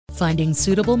Finding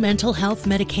suitable mental health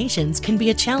medications can be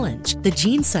a challenge. The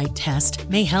GeneSight test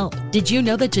may help. Did you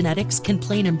know that genetics can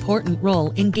play an important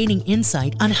role in gaining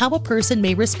insight on how a person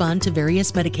may respond to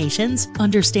various medications?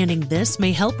 Understanding this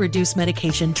may help reduce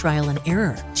medication trial and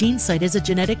error. GeneSight is a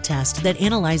genetic test that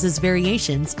analyzes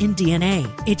variations in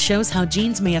DNA. It shows how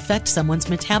genes may affect someone's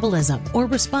metabolism or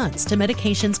response to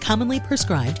medications commonly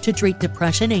prescribed to treat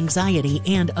depression, anxiety,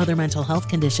 and other mental health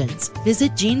conditions.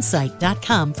 Visit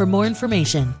GeneSight.com for more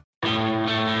information.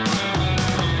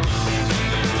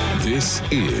 This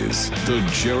is the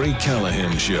Jerry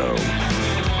Callahan Show.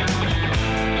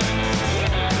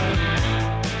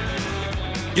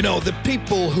 You know, the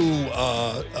people who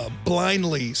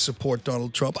blindly support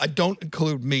Donald Trump, I don't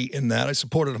include me in that. I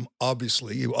supported him,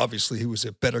 obviously. He was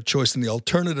a better choice than the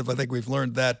alternative. I think we've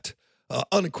learned that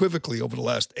unequivocally over the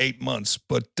last 8 months.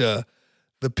 But the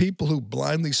people who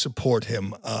blindly support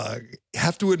him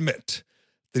have to admit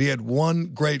that he had one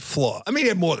great flaw. I mean, he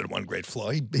had more than one great flaw.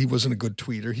 He wasn't a good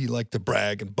tweeter. He liked to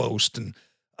brag and boast, and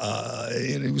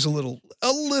he was a little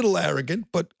arrogant.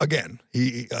 But again,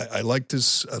 I liked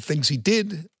his things he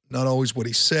did, not always what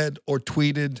he said or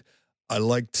tweeted. I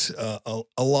liked a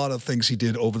lot of things he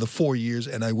did over the 4 years,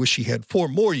 and I wish he had 4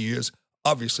 more years.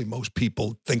 Obviously, most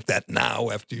people think that now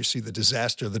after you see the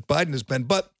disaster that Biden has been.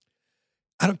 But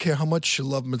I don't care how much you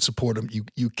love him and support him.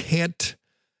 You can't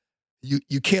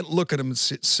look at him and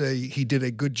say he did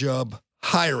a good job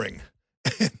hiring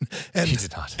and he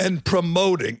did not. And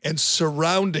promoting and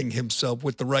surrounding himself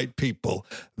with the right people.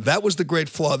 That was the great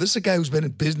flaw. This is a guy who's been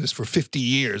in business for 50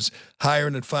 years,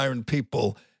 hiring and firing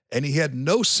people, and he had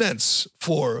no sense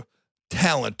for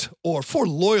talent or for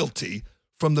loyalty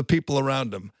from the people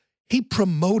around him. He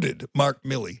promoted Mark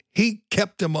Milley. He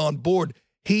kept him on board.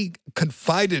 He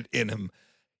confided in him.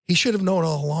 He should have known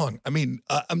all along. I mean,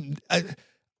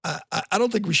 I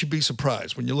don't think we should be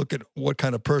surprised when you look at what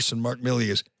kind of person Mark Milley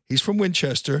is. He's from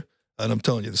Winchester, and I'm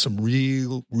telling you, there's some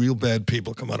real bad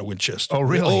people come out of Winchester. Oh,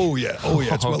 really? Oh, yeah.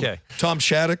 It's okay. Tom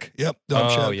Shattuck. Yep. Tom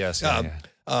Shattuck. Yes.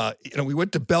 We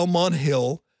went to Belmont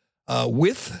Hill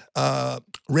with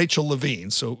Rachel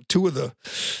Levine. So two of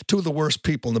the worst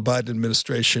people in the Biden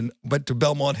administration went to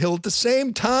Belmont Hill at the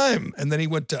same time, and then he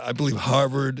went to, I believe,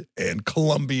 Harvard and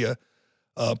Columbia.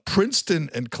 Princeton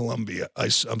and Columbia.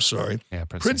 I'm sorry. Yeah,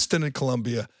 Princeton and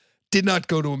Columbia. Did not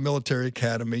go to a military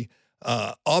academy.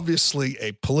 Obviously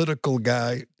a political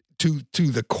guy to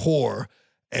the core,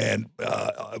 and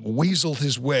weaseled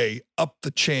his way up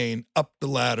the chain, up the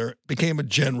ladder, became a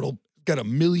general, got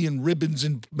 1 million ribbons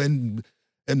and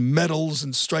medals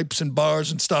and stripes and bars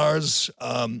and stars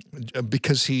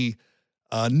because he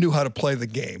knew how to play the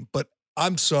game. But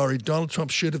I'm sorry, Donald Trump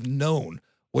should have known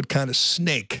what kind of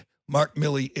snake Mark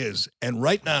Milley is. And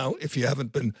right now, if you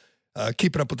haven't been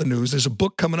keeping up with the news, there's a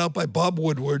book coming out by Bob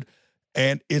Woodward,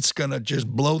 and it's going to just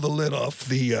blow the lid off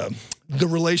the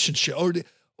relationship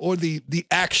or the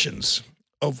actions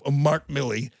of Mark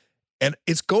Milley. And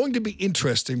it's going to be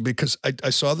interesting because I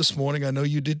saw this morning, I know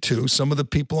you did too, some of the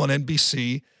people on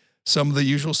NBC, some of the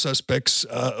usual suspects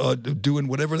doing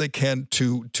whatever they can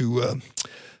to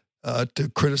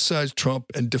criticize Trump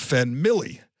and defend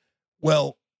Milley.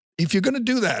 Well, if you're going to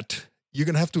do that, you're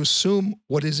going to have to assume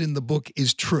what is in the book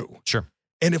is true. Sure.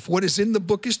 And if what is in the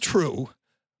book is true,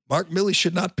 Mark Milley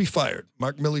should not be fired.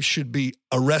 Mark Milley should be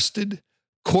arrested,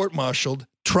 court-martialed,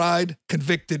 tried,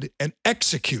 convicted, and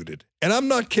executed. And I'm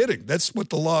not kidding. That's what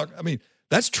the law, I mean,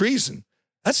 that's treason.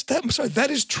 That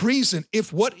is treason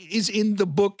if what is in the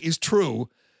book is true.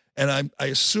 And I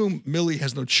assume Milley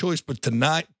has no choice but to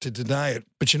deny it.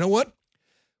 But you know what?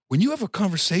 When you have a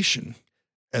conversation,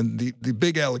 and the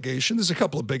big allegation, there's a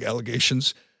couple of big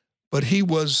allegations, but he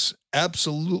was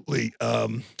absolutely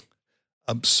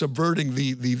subverting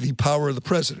the power of the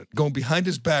president, going behind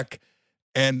his back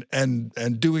and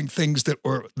doing things that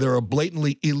are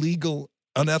blatantly illegal,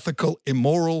 unethical,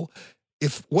 immoral.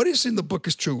 If what is in the book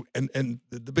is true, and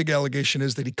the big allegation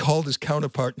is that he called his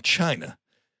counterpart in China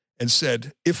and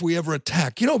said, if we ever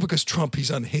attack, because Trump,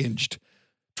 he's unhinged.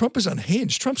 Trump is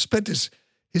unhinged. Trump spent his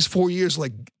 4 years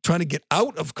like trying to get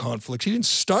out of conflicts. He didn't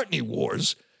start any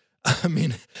wars. I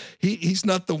mean, he's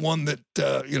not the one that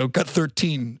got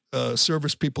 13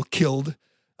 service people killed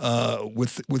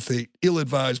with the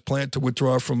ill-advised plan to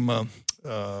withdraw from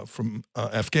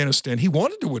Afghanistan. He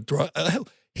wanted to withdraw.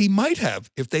 He might have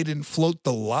if they didn't float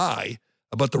the lie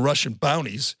about the Russian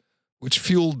bounties, which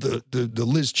fueled the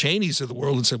Liz Cheneys of the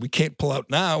world and said we can't pull out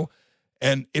now,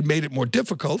 and it made it more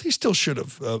difficult. He still should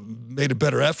have made a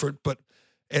better effort, but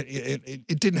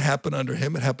it didn't happen under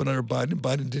him. It happened under Biden.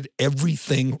 Biden did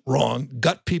everything wrong,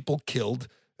 got people killed,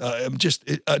 just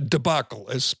a debacle.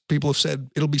 As people have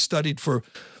said, it'll be studied for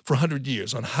for 100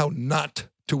 years on how not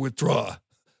to withdraw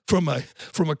from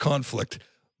a conflict.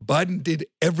 Biden did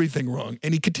everything wrong,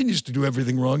 and he continues to do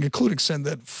everything wrong, including send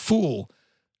that fool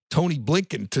Tony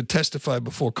Blinken to testify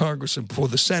before Congress and before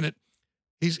the Senate.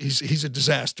 He's a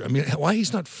disaster. I mean, why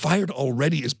he's not fired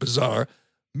already is bizarre.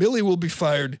 Milley will be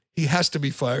fired. He has to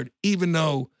be fired, even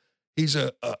though he's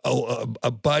a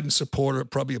Biden supporter,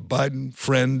 probably a Biden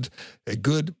friend, a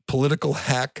good political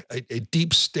hack, a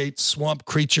deep state swamp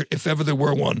creature, if ever there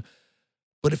were one.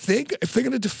 But if they're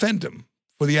going to defend him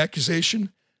for the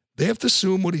accusation, they have to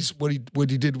assume what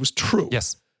he did was true.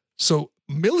 Yes. So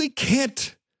Milley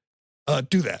can't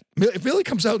do that. If Milley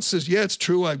comes out and says, "Yeah, it's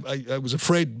true. I was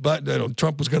afraid, but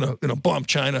Trump was going to bomb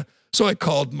China, so I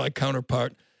called my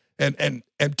counterpart and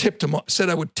tipped him off. Said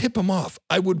I would tip him off.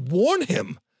 I would warn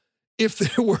him if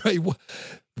there were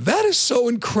That is so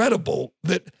incredible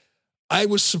that I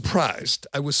was surprised.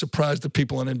 I was surprised that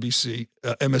people on NBC,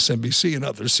 MSNBC, and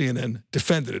others, CNN,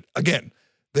 defended it. Again,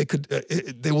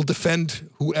 they will defend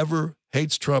whoever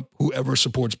hates Trump, whoever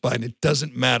supports Biden. It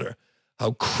doesn't matter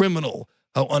how criminal,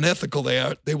 how unethical they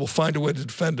are. They will find a way to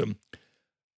defend him.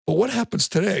 But what happens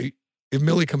today if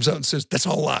Milley comes out and says, that's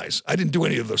all lies? I didn't do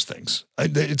any of those things.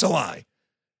 It's a lie.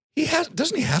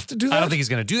 Doesn't he have to do that? I don't think he's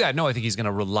going to do that. No, I think he's going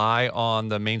to rely on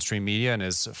the mainstream media and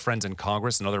his friends in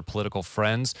Congress and other political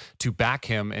friends to back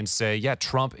him and say, yeah,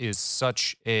 Trump is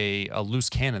such a loose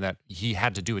cannon that he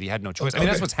had to do it. He had no choice. I mean,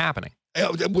 that's what's happening.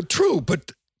 Well, true,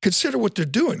 but consider what they're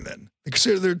doing then.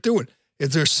 Consider they're doing.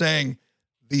 If they're saying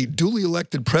the duly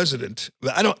elected president,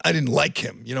 I didn't like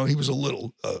him. He was a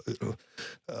little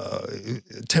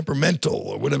temperamental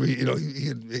or whatever.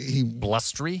 He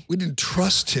blustery. We didn't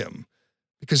trust him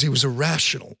because he was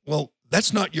irrational. Well,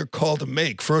 that's not your call to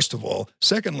make, first of all.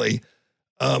 Secondly,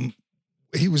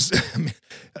 he was,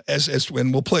 as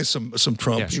when we'll play some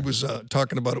Trump, yeah, sure. He was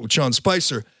talking about it with Sean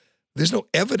Spicer. There's no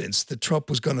evidence that Trump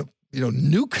was going to,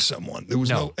 nuke someone. There was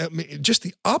no just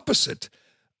the opposite.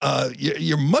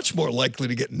 You're much more likely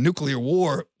to get nuclear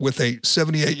war with a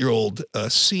 78-year-old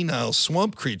senile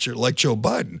swamp creature like Joe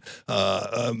Biden.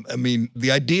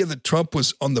 The idea that Trump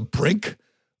was on the brink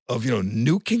of,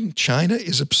 nuking China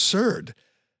is absurd.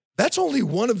 That's only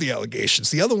one of the allegations.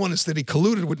 The other one is that he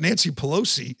colluded with Nancy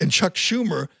Pelosi and Chuck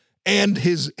Schumer and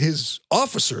his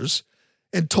officers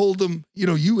and told them,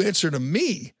 you answer to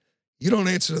me. You don't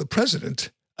answer to the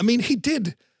president. I mean, he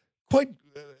did quite,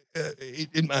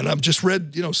 and I've just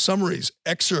read, summaries,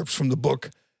 excerpts from the book.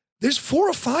 There's 4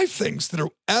 or 5 things that are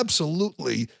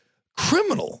absolutely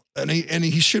criminal. And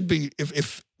he should be,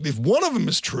 if one of them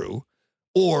is true,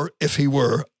 or if he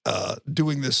were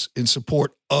doing this in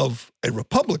support of a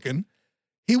Republican,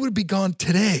 he would be gone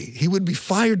today. He would be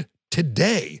fired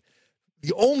today.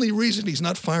 The only reason he's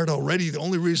not fired already, the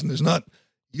only reason there's not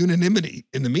unanimity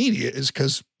in the media is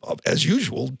because, as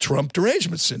usual, Trump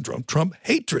derangement syndrome, Trump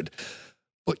hatred.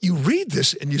 But you read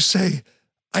this and you say,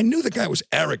 I knew the guy was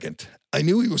arrogant. I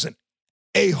knew he was an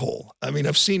a-hole. I mean,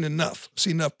 I've seen enough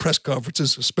press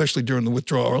conferences, especially during the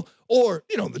withdrawal, or,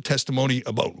 the testimony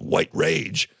about white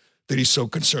rage that he's so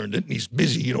concerned in. And he's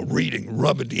busy, reading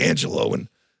Robin DiAngelo and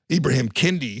Ibrahim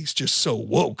Kendi. He's just so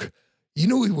woke. You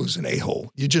knew he was an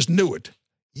a-hole. You just knew it.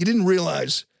 You didn't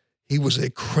realize he was a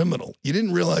criminal. You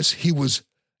didn't realize he was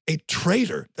a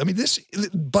traitor. I mean, this,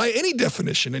 by any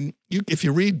definition, and if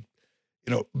you read,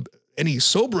 any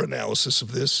sober analysis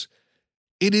of this,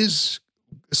 it is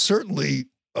certainly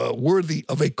worthy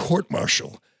of a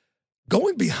court-martial.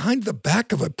 Going behind the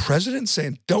back of a president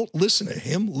saying, don't listen to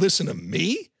him, listen to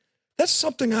me, that's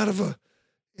something out of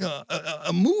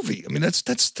a movie. I mean, that's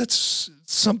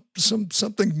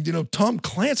something, Tom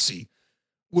Clancy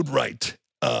would write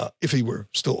if he were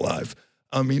still alive.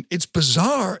 I mean, it's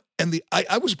bizarre. And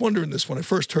I was wondering this when I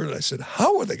first heard it. I said,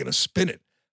 how are they going to spin it?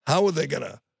 How are they going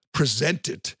to present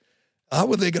it?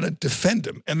 How are they going to defend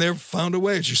him? And they've found a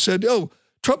way. As you said,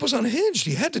 Trump was unhinged.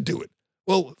 He had to do it.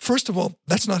 Well, first of all,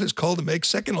 that's not his call to make.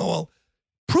 Second of all,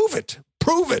 prove it.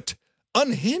 Prove it.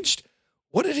 Unhinged?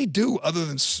 What did he do other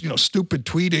than, stupid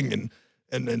tweeting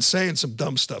and saying some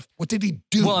dumb stuff? What did he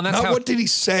do? Well, and that's what did he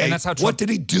say? And that's how Trump, what did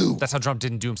he do? That's how Trump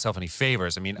didn't do himself any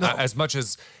favors. I mean, No. as much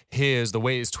as his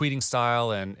tweeting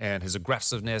style and his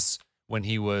aggressiveness when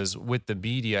he was with the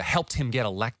media helped him get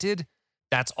elected,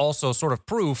 that's also sort of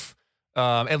proof,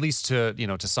 at least to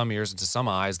some ears and to some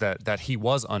eyes, that he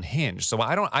was unhinged. So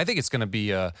I think it's going to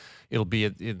be it'll be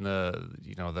in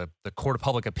the court of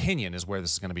public opinion is where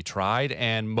this is going to be tried,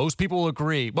 and most people will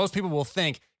agree. Most people will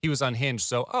think he was unhinged.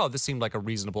 So this seemed like a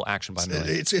reasonable action by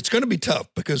Milley. It's going to be tough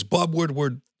because Bob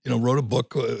Woodward wrote a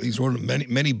book. He's wrote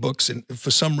many books, and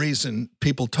for some reason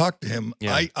people talk to him.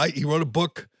 Yeah. He wrote a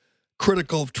book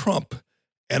critical of Trump.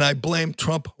 And I blame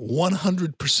Trump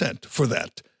 100% for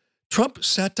that. Trump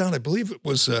sat down, I believe it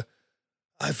was,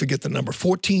 I forget the number,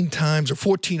 14 times or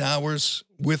 14 hours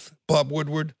with Bob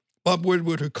Woodward. Bob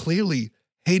Woodward, who clearly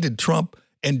hated Trump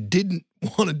and didn't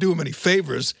want to do him any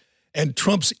favors. And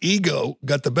Trump's ego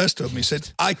got the best of him. He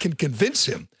said, I can convince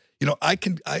him.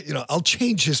 I'll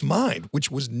change his mind, which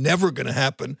was never going to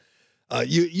happen.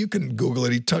 You can Google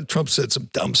it. Trump said some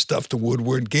dumb stuff to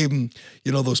Woodward, gave him,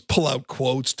 those pull-out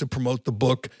quotes to promote the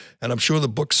book. And I'm sure the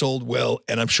book sold well.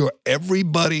 And I'm sure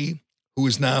everybody who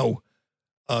is now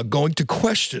going to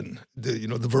question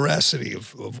the veracity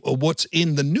of what's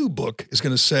in the new book is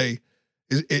going to say,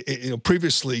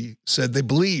 previously said they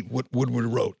believe what Woodward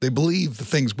wrote. They believe the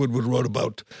things Woodward wrote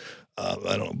about,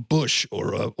 Bush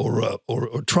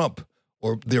or Trump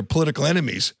or their political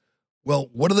enemies. Well,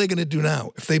 what are they going to do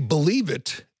now? If they believe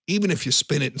it, even if you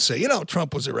spin it and say,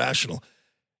 Trump was irrational,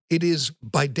 it is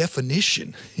by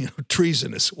definition,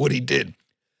 treasonous what he did.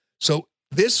 So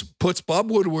this puts Bob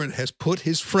Woodward has put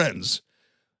his friends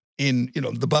in,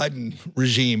 the Biden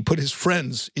regime, put his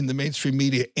friends in the mainstream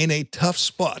media in a tough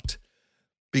spot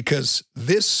because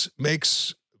this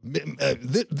makes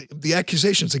the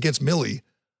accusations against Milley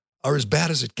are as bad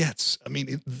as it gets. I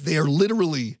mean, they are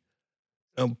literally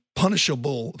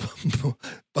punishable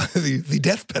by the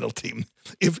death penalty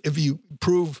if you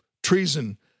prove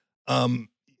treason.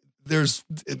 There's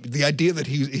the idea that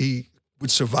he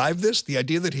would survive this, the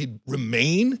idea that he'd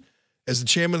remain as the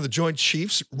chairman of the Joint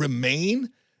Chiefs, remain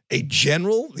a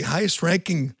general, the highest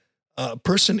ranking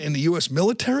person in the U.S.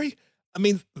 military. I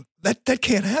mean, that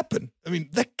can't happen. I mean,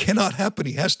 that cannot happen.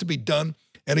 He has to be done.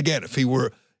 And again, if he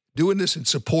were doing this in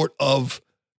support of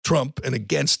Trump and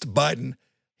against Biden,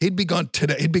 he'd be gone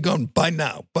today. He'd be gone by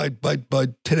now, by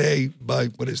today, by,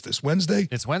 what is this, Wednesday?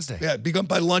 It's Wednesday. Yeah, he'd be gone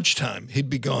by lunchtime. He'd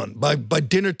be gone. By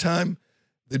dinner time,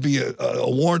 there'd be a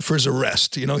warrant for his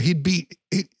arrest. He would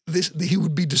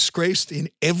be disgraced in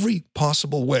every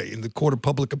possible way, in the court of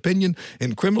public opinion,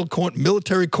 in criminal court,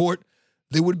 military court.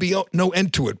 There would be no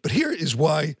end to it. But here is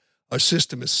why our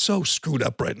system is so screwed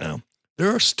up right now. There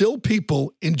are still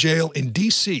people in jail in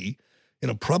D.C.,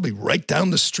 probably right down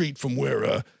the street from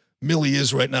where Milley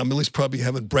is right now. Milley's probably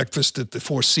having breakfast at the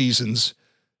Four Seasons,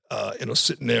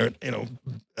 sitting there,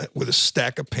 with a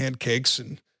stack of pancakes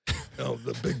and,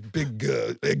 the big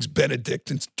Eggs Benedict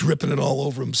and dripping it all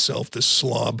over himself, this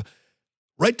slob.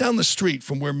 Right down the street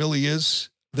from where Milley is,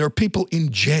 there are people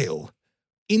in jail,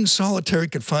 in solitary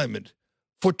confinement,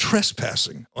 for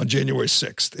trespassing on January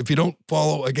 6th. If you don't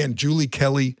follow, again, Julie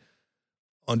Kelly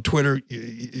on Twitter,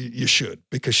 you should,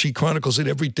 because she chronicles it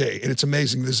every day, and it's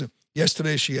amazing.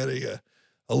 Yesterday, she had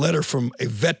a letter from a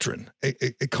veteran,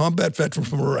 a combat veteran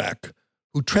from Iraq,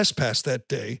 who trespassed that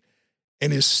day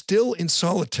and is still in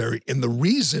solitary. And the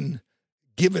reason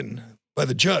given by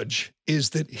the judge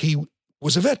is that he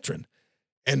was a veteran.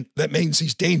 And that means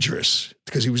he's dangerous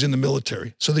because he was in the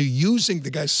military. So they're using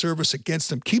the guy's service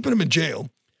against him, keeping him in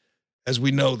jail. As we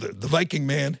know, the Viking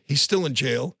man, he's still in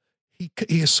jail.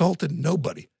 He assaulted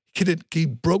nobody. He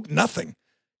broke nothing.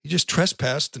 He just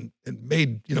trespassed and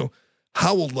made,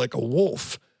 howled like a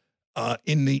wolf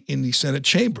in the Senate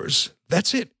chambers.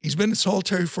 That's it. He's been in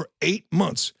solitary for 8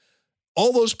 months.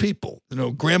 All those people,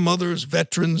 grandmothers,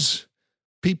 veterans,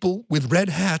 people with red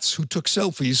hats who took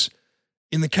selfies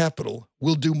in the Capitol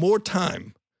will do more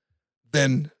time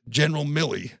than General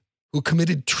Milley, who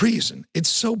committed treason. It's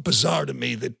so bizarre to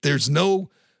me that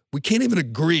we can't even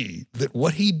agree that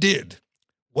what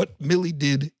Milley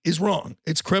did is wrong.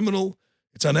 It's criminal.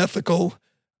 It's unethical.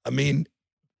 I mean,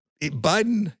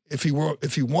 Biden, if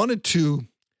he wanted to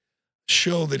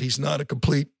show that he's not a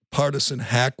complete partisan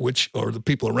hack, or the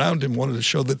people around him wanted to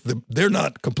show that they're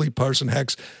not complete partisan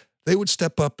hacks, they would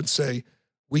step up and say,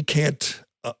 we can't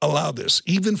allow this,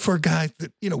 even for a guy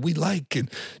that, we like and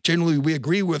generally we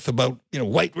agree with about,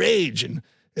 white rage and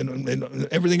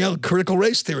everything else, critical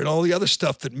race theory and all the other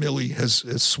stuff that Milley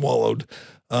has swallowed.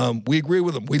 We agree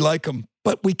with him. We like him,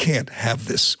 but we can't have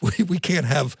this. We can't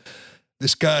have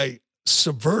this guy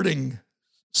subverting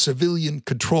civilian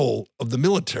control of the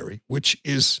military, which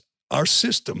is our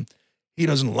system. He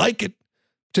doesn't like it,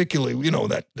 particularly,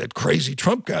 that crazy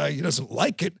Trump guy. He doesn't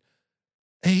like it.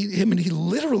 He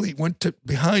literally went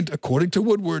behind, according to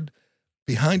Woodward,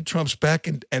 behind Trump's back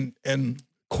and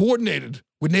coordinated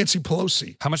with Nancy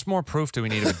Pelosi. How much more proof do we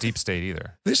need of a deep state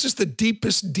either? This is the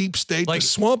deepest deep state, the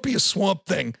swampiest swamp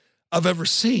thing I've ever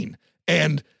seen.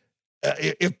 And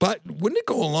if Biden, wouldn't it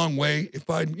go a long way if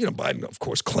Biden, Biden, of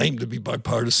course, claimed to be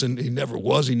bipartisan. He never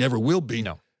was. He never will be.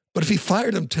 No. But if he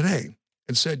fired him today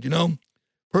and said,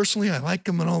 personally, I like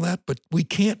him and all that, but we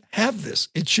can't have this.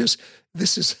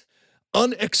 This is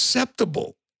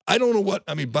unacceptable. I don't know what,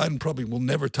 I mean, Biden probably will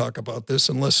never talk about this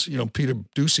unless, Peter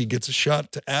Ducey gets a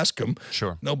shot to ask him.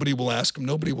 Sure. Nobody will ask him.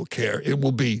 Nobody will care. It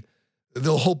will be,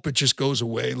 they'll hope it just goes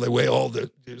away the way all the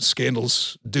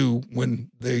scandals do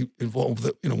when they involve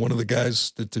one of the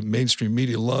guys that the mainstream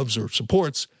media loves or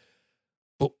supports.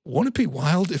 But won't it be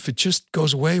wild if it just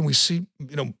goes away and we see,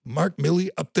 Mark Milley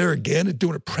up there again and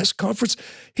doing a press conference?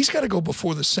 He's got to go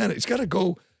before the Senate. He's got to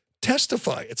go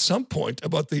testify at some point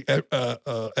about the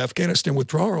Afghanistan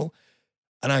withdrawal.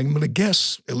 And I'm going to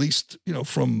guess, at least,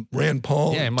 from Rand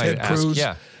Paul, Ted Cruz,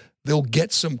 they'll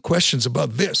get some questions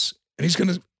about this. And he's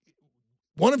going to,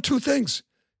 one of two things.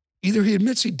 Either he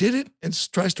admits he did it and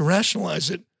tries to rationalize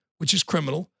it, which is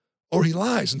criminal, or he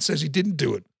lies and says he didn't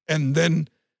do it. And then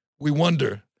we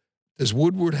wonder, does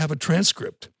Woodward have a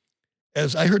transcript?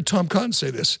 As I heard Tom Cotton say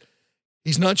this,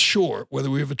 he's not sure whether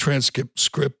we have a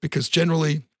transcript because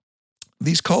generally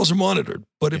these calls are monitored.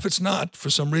 But if it's not,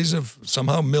 for some reason, if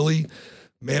somehow Milley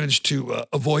managed to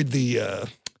avoid the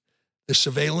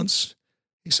surveillance,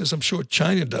 he says, I'm sure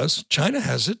China does. China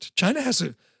has it. China has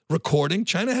a recording.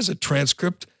 China has a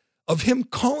transcript of him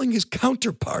calling his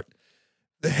counterpart,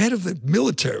 the head of the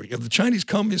military of the Chinese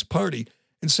Communist Party,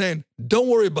 and saying, don't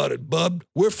worry about it, bub.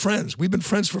 We're friends. We've been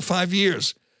friends for 5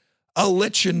 years. I'll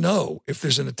let you know if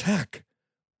there's an attack.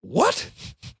 What?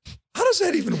 How does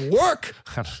that even work?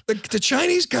 The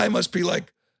Chinese guy must be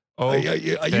like, are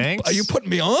you putting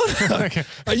me on?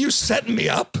 Are you setting me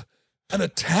up? An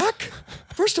attack?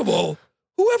 First of all,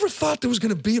 whoever thought there was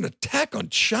going to be an attack on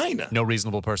China? No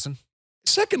reasonable person.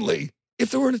 Secondly, if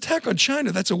there were an attack on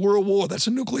China, that's a world war. That's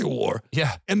a nuclear war.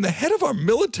 Yeah. And the head of our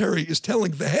military is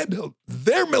telling the head of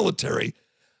their military,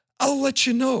 I'll let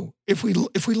you know. If we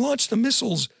launch the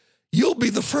missiles, you'll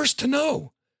be the first to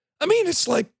know. I mean, it's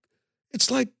like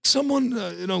someone,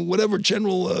 whatever,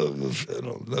 General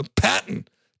Patton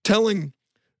telling,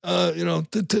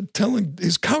 telling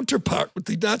his counterpart with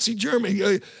the Nazi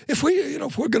Germany, if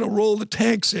we're going to roll the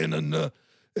tanks in and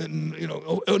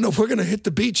if we're going to hit the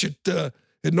beach at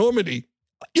Normandy,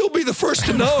 you'll be the first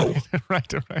to know.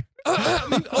 Right. I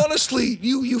mean, honestly,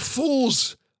 you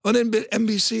fools on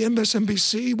NBC,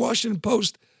 MSNBC, Washington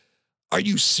Post, are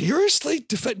you seriously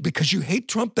because you hate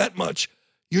Trump that much,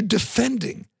 you're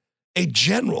defending a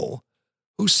general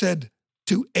who said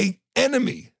to an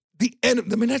enemy, the enemy,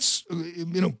 I mean, that's,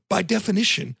 by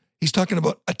definition, he's talking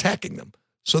about attacking them.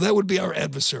 So that would be our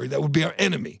adversary. That would be our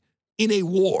enemy in a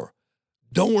war.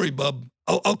 Don't worry, bub.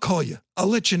 I'll call you. I'll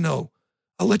let you know.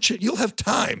 You'll have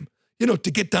time,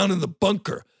 to get down in the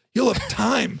bunker. You'll have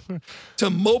time to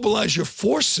mobilize your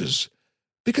forces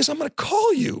because I'm going to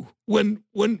call you when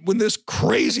this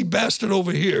crazy bastard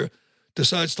over here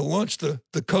decides to launch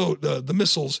the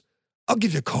missiles. I'll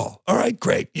give you a call. All right,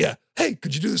 great. Yeah. Hey,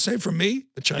 could you do the same for me?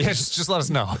 The Chinese. Yeah, just let us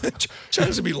know.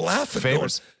 Chinese would be laughing.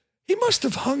 Favors. He must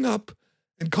have hung up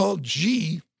and called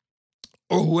G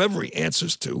or whoever he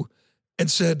answers to and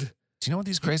said, do you know what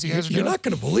these crazy guys are doing? You're not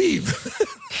going to believe.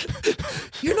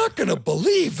 You're not going to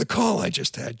believe the call I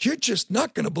just had. You're just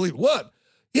not going to believe. What?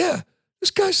 Yeah,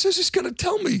 this guy says he's going to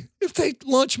tell me if they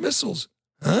launch missiles.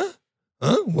 Huh?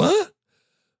 What?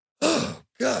 Oh,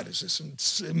 God, is this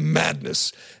some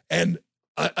madness? And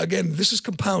again, this is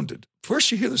compounded.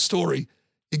 First you hear the story,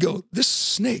 you go, this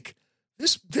snake,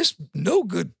 this no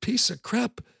good piece of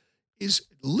crap is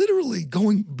literally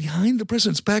going behind the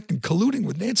president's back and colluding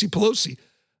with Nancy Pelosi.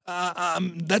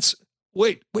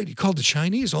 Wait, he called the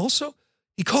Chinese also?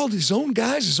 He called his own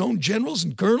guys, his own generals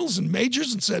and colonels and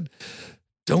majors and said,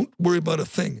 don't worry about a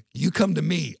thing. You come to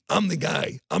me. I'm the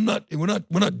guy. We're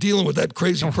not dealing with that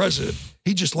crazy president.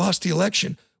 He just lost the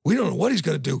election. We don't know what he's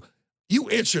going to do. You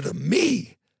answer to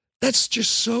me. That's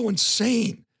just so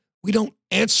insane. We don't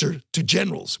answer to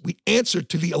generals. We answer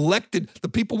to the elected, the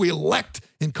people we elect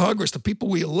in Congress, the people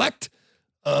we elect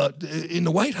in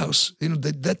the White House.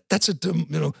 That's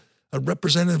a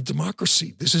representative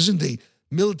democracy. This isn't a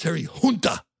military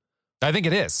junta. I think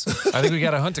it is. I think we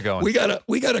got a junta going. we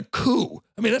got a coup.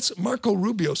 I mean, that's Marco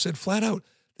Rubio said flat out.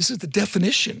 This is the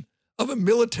definition of a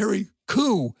military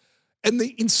coup. And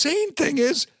the insane thing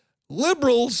is,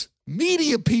 liberals,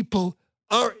 media people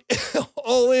are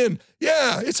all in.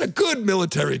 Yeah, it's a good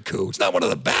military coup. It's not one of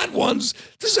the bad ones.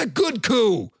 This is a good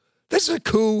coup. This is a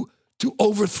coup to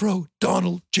overthrow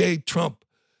Donald J. Trump.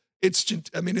 It's just,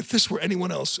 I mean, if this were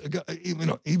anyone else,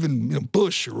 even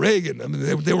Bush or Reagan, I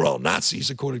mean, they were all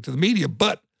Nazis according to the media,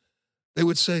 but they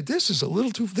would say this is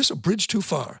a bridge too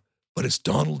far. But it's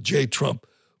Donald J. Trump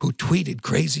who tweeted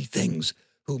crazy things,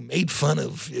 who made fun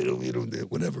of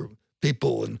whatever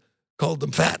people and called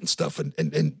them fat and stuff, and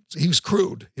he was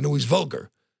crude, he's vulgar.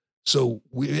 So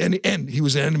and he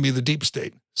was an enemy of the deep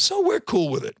state. So we're cool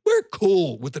with it. We're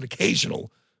cool with an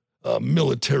occasional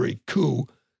military coup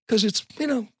because it's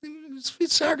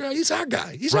our guy. He's our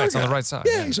guy. He's Right, our it's guy. on the right side.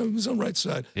 Yeah, he's on the right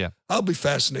side. Yeah. I'll be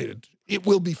fascinated. It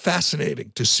will be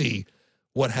fascinating to see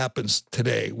what happens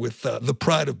today with the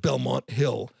pride of Belmont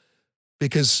Hill,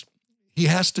 because he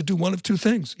has to do one of two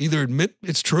things: either admit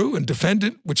it's true and defend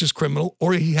it, which is criminal,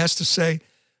 or he has to say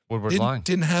Woodward lying.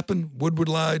 Didn't happen. Woodward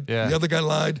lied. Yeah. The other guy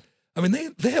lied. I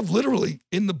mean, they have literally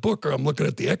in the book, or I'm looking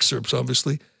at the excerpts,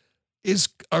 obviously,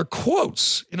 are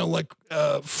quotes,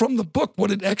 from the book, what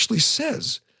it actually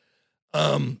says.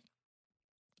 And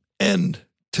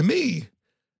to me,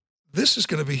 this is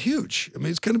going to be huge. I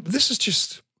mean,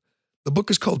 the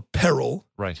book is called Peril.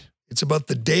 Right. It's about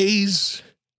the days,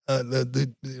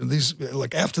 these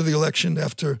like after the election,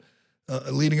 after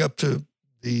leading up to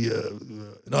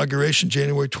the inauguration,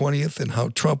 January 20th, and how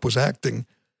Trump was acting.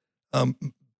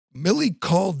 Milley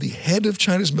called the head of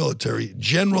China's military,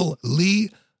 General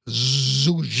Li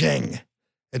Zhuzheng,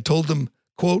 and told him,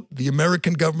 quote, the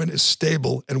American government is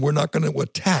stable and we're not going to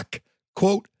attack.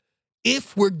 Quote,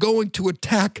 if we're going to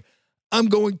attack, I'm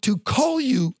going to call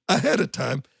you ahead of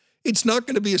time. It's not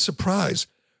going to be a surprise.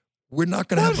 We're not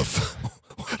going to have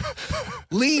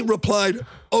Lee replied,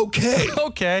 okay.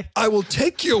 Okay. I will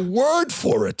take your word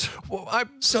for it. Well,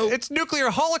 it's nuclear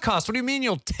holocaust. What do you mean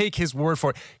you'll take his word for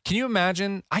it? Can you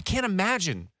imagine? I can't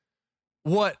imagine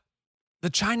what the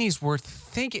Chinese were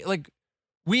thinking. Like,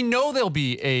 we know there'll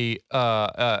be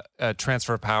a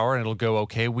transfer of power and it'll go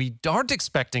okay. We aren't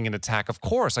expecting an attack, of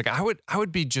course. Like, I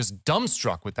would be just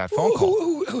dumbstruck with that phone call.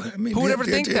 Who would ever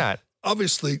think that?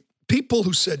 Obviously, people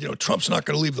who said, Trump's not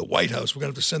going to leave the White House, we're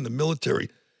going to have to send the military,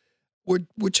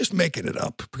 we're just making it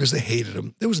up because they hated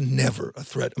him. There was never a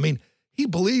threat. I mean, he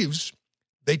believes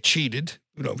they cheated.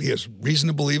 He has reason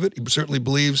to believe it. He certainly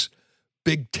believes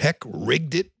big tech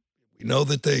rigged it. We know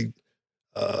that they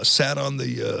sat on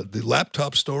the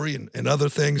laptop story and other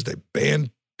things. They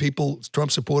banned people,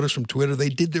 Trump supporters, from Twitter. They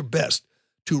did their best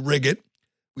to rig it.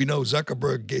 We know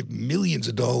Zuckerberg gave millions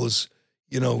of dollars,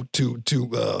 to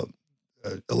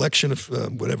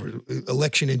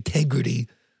election integrity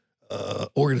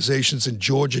organizations in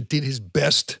Georgia, did his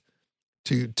best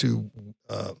to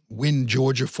win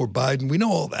Georgia for Biden. We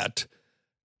know all that.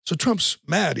 So Trump's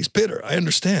mad. He's bitter. I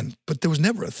understand. But there was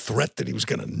never a threat that he was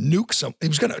going to nuke he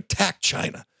was going to attack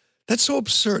China. That's so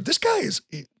absurd. This guy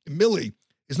Milley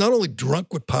is not only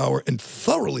drunk with power and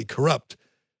thoroughly corrupt,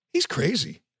 he's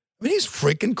crazy. I mean, he's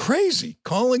freaking crazy.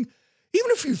 Even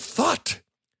if you thought,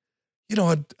 he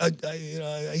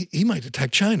might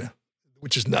attack China,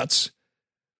 which is nuts.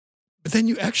 But then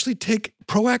you actually take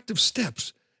proactive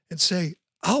steps and say,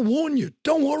 I'll warn you.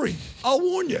 Don't worry. I'll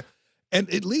warn you. And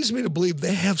it leads me to believe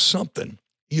they have something,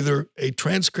 either a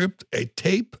transcript, a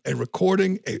tape, a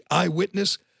recording, an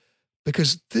eyewitness,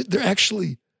 because they're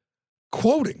actually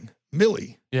quoting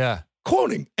Milley. Yeah.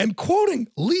 Quoting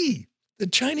Lee, the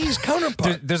Chinese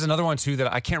counterpart. There's another one, too,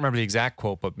 that I can't remember the exact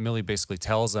quote, but Milley basically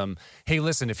tells them, hey,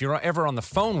 listen, if you're ever on the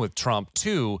phone with Trump,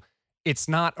 too, it's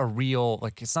not a real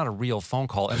phone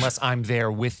call unless I'm there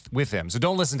with him. So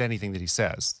don't listen to anything that he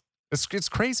says. It's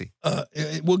crazy.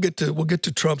 We'll get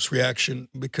to Trump's reaction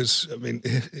because I mean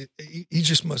he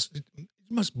just must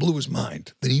blew his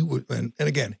mind that he would, and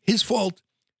again, his fault.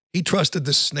 He trusted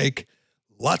this snake.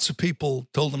 Lots of people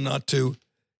told him not to.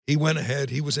 He went ahead.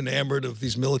 He was enamored of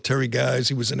these military guys.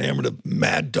 He was enamored of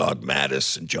Mad Dog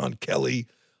Mattis and John Kelly,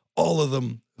 all of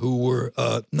them who were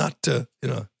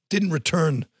didn't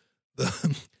return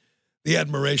the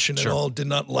admiration at all, did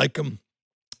not like him.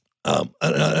 And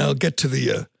I'll get to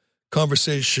the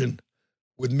conversation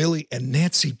with Milley and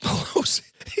Nancy Pelosi.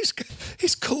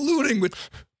 He's colluding with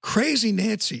crazy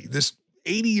Nancy, this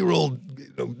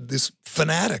 80-year-old, this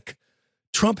fanatic,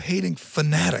 Trump-hating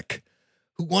fanatic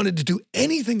who wanted to do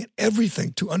anything and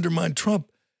everything to undermine Trump.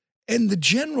 And the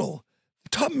general, the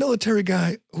top military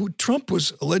guy who Trump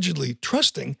was allegedly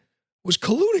trusting, was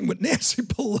colluding with Nancy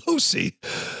Pelosi.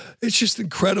 It's just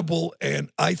incredible,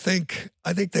 and I think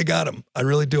they got him. I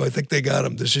really do. I think they got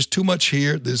him. There's just too much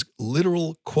here. There's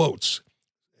literal quotes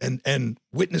and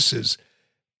witnesses.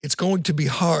 It's going to be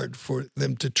hard for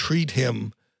them to treat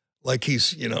him like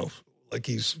he's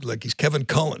Kevin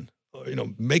Cullen, or,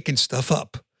 making stuff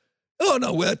up. Oh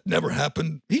no, that never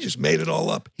happened. He just made it all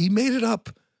up. He made it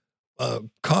up.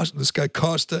 This guy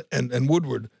Costa and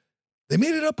Woodward. They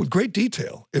made it up with great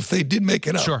detail if they did make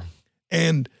it up. Sure.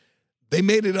 And they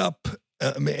made it up.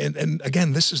 And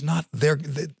again, this is not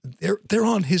they're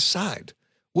on his side.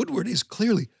 Woodward is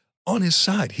clearly on his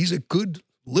side. He's a good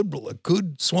liberal, a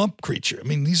good swamp creature. I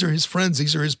mean, these are his friends.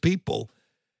 These are his people.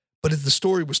 But if the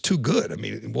story was too good, I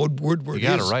mean, Woodward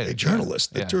is a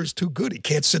journalist. The story's too good. He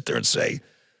can't sit there and say,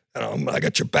 I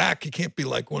got your back. He can't be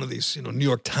like one of these, New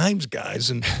York Times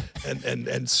guys and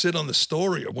sit on the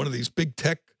story, or one of these big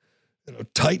tech,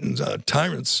 titans,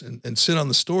 tyrants, and sit on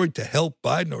the story to help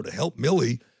Biden or to help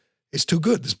Milley. It's too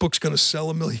good. This book's going to sell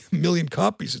a million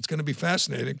copies. It's going to be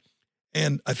fascinating.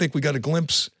 And I think we got a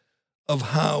glimpse of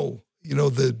how,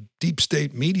 the deep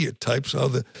state media types, how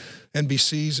the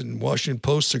NBCs and Washington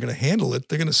Posts are going to handle it.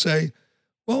 They're going to say,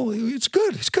 well, it's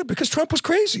good. It's good because Trump was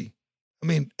crazy. I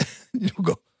mean,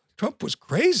 Trump was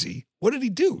crazy. What did he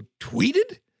do?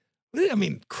 Tweeted?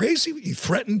 Crazy? He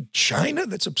threatened China?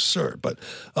 That's absurd. But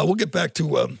we'll get back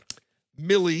to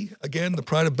Milley, again, the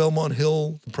pride of Belmont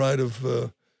Hill, the pride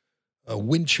of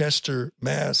Winchester,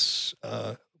 Mass.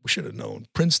 We should have known.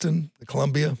 Princeton,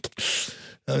 Columbia.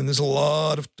 And there's a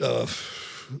lot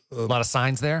of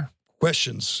signs there.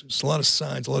 Questions. There's a lot of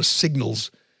signs, a lot of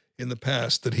signals in the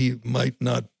past that he might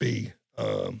not be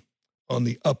on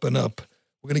the up and up.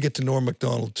 We're going to get to Norm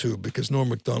Macdonald too, because Norm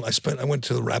Macdonald, I went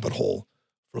to the rabbit hole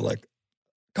for like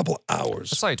a couple of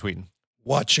hours. I saw you tweeting.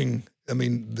 Watching,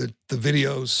 the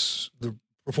videos, the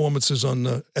performances on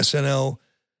SNL,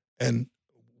 and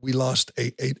we lost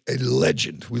a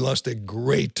legend. We lost a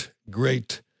great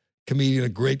comedian, a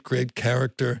great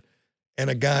character, and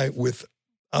a guy with,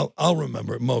 I'll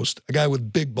remember it most, a guy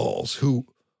with big balls who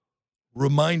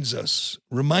reminded us,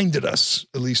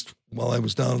 at least while I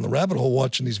was down in the rabbit hole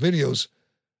watching these videos,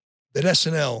 that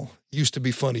SNL used to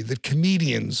be funny, that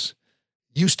comedians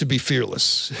used to be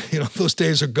fearless. Those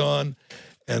days are gone,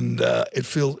 and it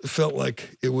felt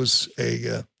like it was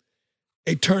a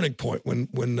turning point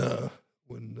when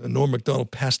Norm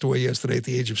Macdonald passed away yesterday at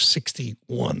the age of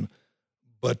 61.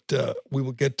 But we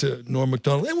will get to Norm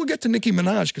Macdonald, and we'll get to Nicki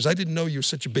Minaj, because I didn't know you were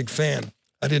such a big fan.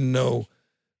 I didn't know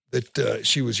that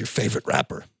she was your favorite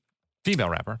rapper. Female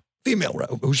rapper. Female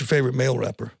rapper. Who's your favorite male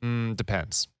rapper?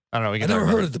 Depends. I don't know. I never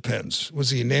heard of Depends. Was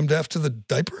he named after the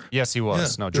diaper? Yes, he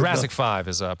was. Yeah. No, Jurassic 5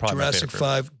 is probably Jurassic my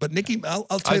favorite 5. But Nicki, I'll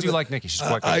tell you. I do like Nicki. She's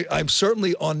quite good. I'm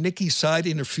certainly on Nicki's side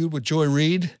in her feud with Joy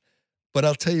Reid, but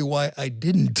I'll tell you why I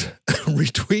didn't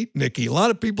retweet Nicki. A lot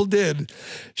of people did.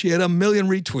 She had 1 million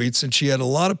retweets, and she had a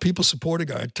lot of people supporting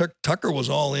her. Tucker was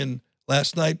all in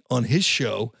last night on his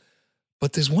show,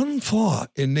 but there's one flaw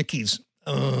in Nicki's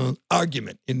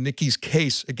argument, in Nicki's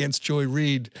case against Joy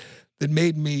Reid, that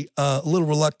made me a little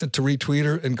reluctant to retweet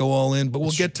her and go all in, but we'll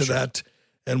get to that,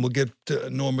 and we'll get to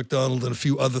Norm Macdonald and a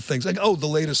few other things. Like, the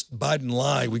latest Biden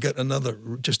lie. We got another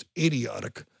just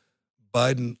idiotic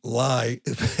Biden lie,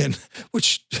 and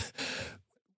which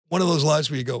one of those lies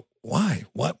where you go, why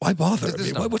bother?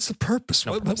 What's the purpose?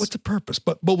 What's the purpose?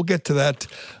 But we'll get to that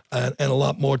and a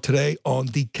lot more today on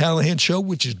The Callahan Show,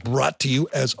 which is brought to you,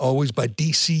 as always, by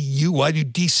DCU. Why do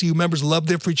DCU members love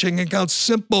their free checking accounts?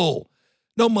 Simple.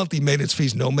 No monthly maintenance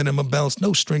fees, no minimum balance,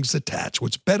 no strings attached.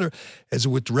 What's better is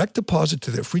with direct deposit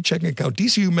to their free checking account,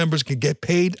 DCU members can get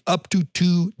paid up to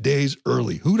 2 days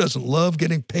early. Who doesn't love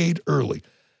getting paid early?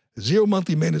 0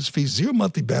 monthly maintenance fees, 0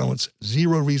 monthly balance,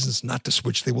 0 reasons not to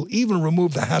switch. They will even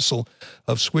remove the hassle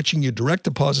of switching your direct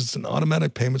deposits and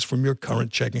automatic payments from your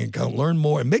current checking account. Learn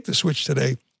more and make the switch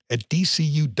today at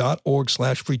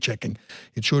dcu.org/free checking.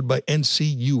 Insured by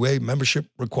NCUA, membership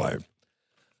required.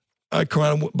 All right,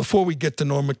 Karan, before we get to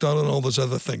Norm Macdonald and all those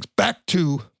other things, back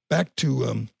to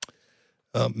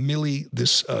Milley,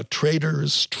 this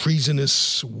traitorous,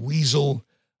 treasonous weasel.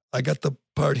 I got the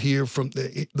part here from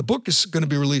the book is going to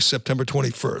be released September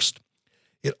 21st.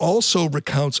 It also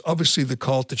recounts, obviously, the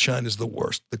call to China is the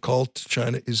worst. The call to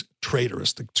China is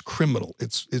traitorous. It's criminal.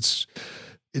 It's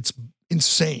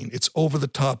insane. It's over the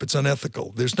top. It's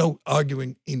unethical. There's no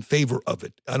arguing in favor of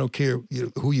it. I don't care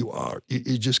who you are.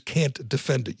 You just can't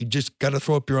defend it. You just got to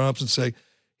throw up your arms and say,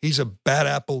 he's a bad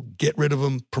apple. Get rid of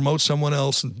him. Promote someone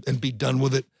else and be done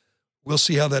with it. We'll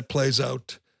see how that plays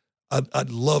out. I'd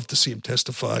love to see him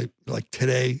testify like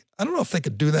today. I don't know if they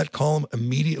could do that, call him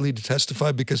immediately to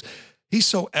testify, because he's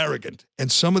so arrogant. And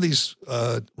some of these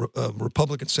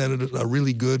Republican senators are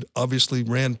really good. Obviously,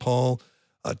 Rand Paul,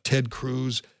 Ted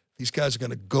Cruz. These guys are going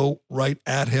to go right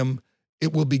at him.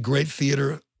 It will be great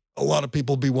theater. A lot of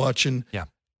people will be watching. Yeah.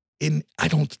 I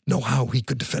don't know how he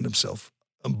could defend himself,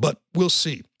 but we'll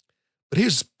see. But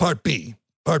here's part B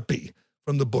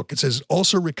from the book. It says,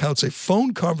 also recounts a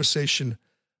phone conversation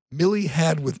Milley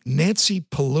had with Nancy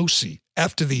Pelosi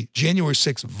after the January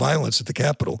 6th violence at the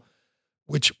Capitol,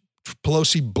 which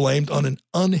Pelosi blamed on an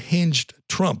unhinged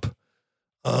Trump.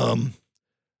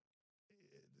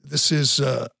 This is,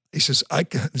 he says,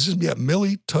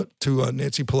 Milley to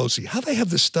Nancy Pelosi. How they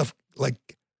have this stuff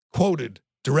like quoted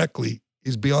directly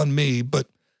is beyond me, but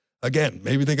Again,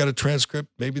 maybe they got a transcript.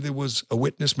 Maybe there was a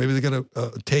witness. Maybe they got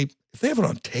a tape. If they have it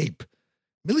on tape,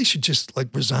 Milley should just like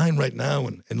resign right now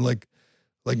and like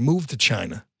move to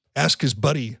China. Ask his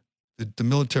buddy, the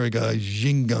military guy,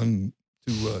 Xingang,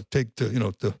 to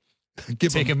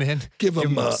give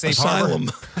him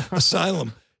asylum.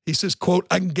 Asylum. He says, quote,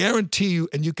 I can guarantee you,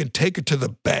 and you can take it to the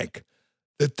bank,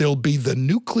 that there'll be the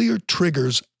nuclear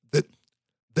triggers that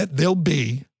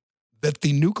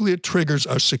the nuclear triggers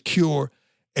are secure,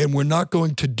 and we're not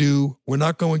going to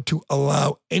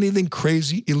allow anything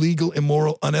crazy, illegal,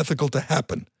 immoral, unethical to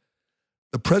happen.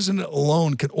 The president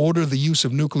alone can order the use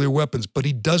of nuclear weapons, but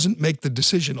he doesn't make the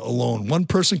decision alone. One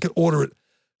person can order it.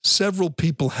 Several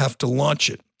people have to launch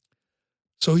it.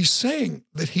 So he's saying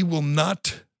that he will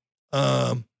not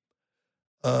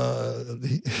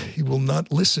he will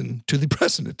not listen to the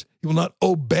president. He will not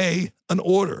obey an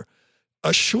order,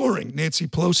 assuring Nancy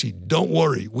Pelosi, don't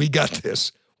worry, we got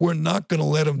this. We're not going to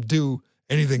let him do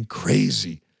anything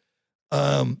crazy.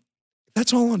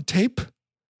 That's all on tape.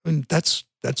 I mean, that's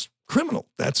criminal.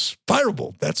 That's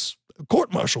fireable. That's a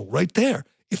court-martial right there.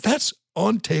 If that's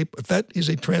on tape, if that is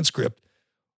a transcript,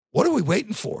 what are we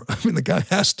waiting for? I mean, the guy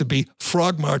has to be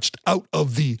frog-marched out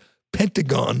of the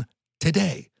Pentagon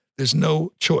today. There's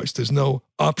no choice. There's no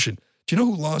option. Do you know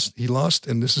who lost? He lost,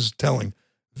 and this is telling,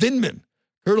 Vindman,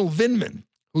 Colonel Vindman,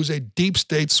 who's a deep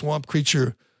state swamp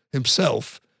creature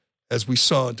himself, as we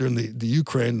saw during the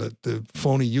Ukraine, the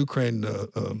phony Ukraine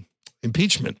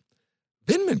impeachment.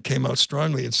 Vindman came out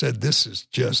strongly and said, this is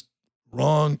just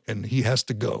wrong, and he has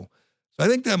to go. So I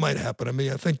think that might happen. I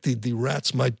mean, I think the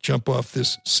rats might jump off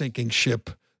this sinking ship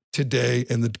today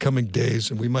in the coming days,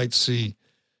 and we might see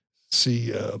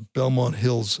Belmont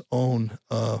Hill's own,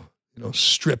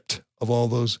 stripped of all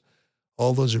those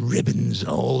ribbons and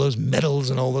all those medals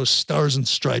and all those stars and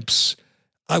stripes.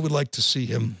 I would like to see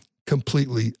him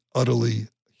completely, utterly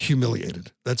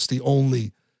humiliated. That's the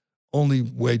only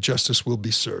way justice will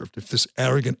be served. If this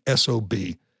arrogant SOB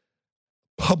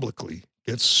publicly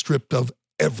gets stripped of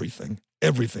everything,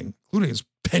 including his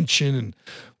pension and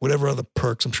whatever other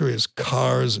perks. I'm sure he has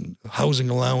cars and housing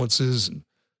allowances and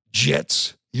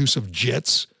jets, use of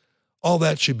jets. All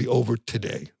that should be over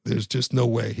today. There's just no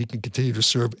way he can continue to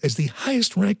serve as the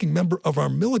highest ranking member of our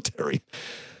military.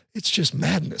 It's just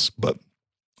madness. But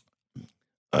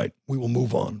all right, we will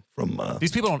move on from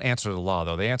these people don't answer to the law,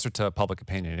 though. They answer to public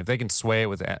opinion. If they can sway it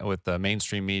with the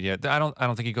mainstream media, I don't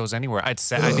think he goes anywhere. I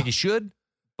think he should,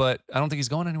 but I don't think he's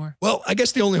going anywhere. Well, I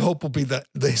guess the only hope will be that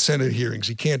the Senate hearings.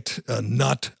 He can't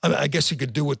I guess he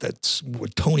could do what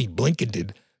Tony Blinken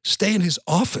did: stay in his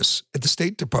office at the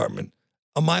State Department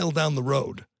a mile down the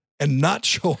road and not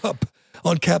show up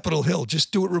on Capitol Hill.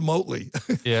 Just do it remotely.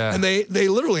 Yeah. And they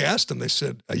literally asked him, they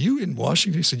said, are you in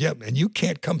Washington? He said, yeah. And you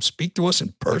can't come speak to us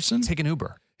in person? Take an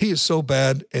Uber. He is so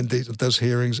bad in those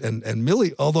hearings. And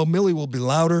Milley, although Milley will be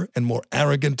louder and more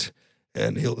arrogant,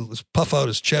 and he'll puff out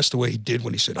his chest the way he did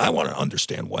when he said, I want to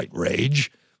understand white rage.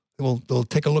 They'll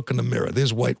take a look in the mirror.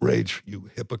 There's white rage,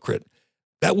 you hypocrite.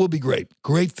 That will be great.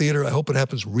 Great theater. I hope it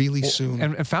happens really soon.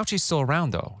 And Fauci's still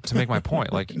around, though, to make my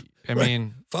point. Like, I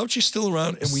mean, Fauci's still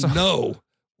around, and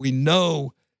we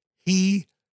know he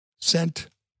sent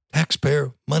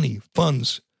taxpayer money,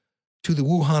 funds to the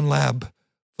Wuhan lab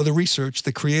for the research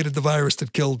that created the virus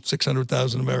that killed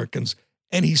 600,000 Americans.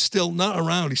 And he's still not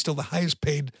around. He's still the highest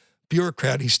paid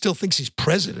bureaucrat. He still thinks he's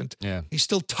president. Yeah. He's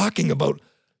still talking about,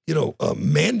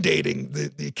 mandating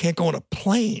that you can't go on a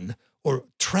plane or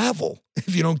travel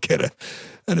if you don't get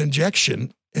an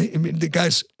injection. I mean, the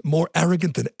guy's more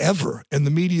arrogant than ever, and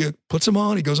the media puts him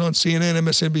on. He goes on CNN,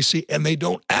 MSNBC, and they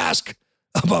don't ask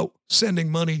about sending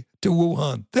money to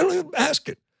Wuhan. They don't even ask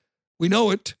it. We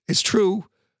know it. It's true.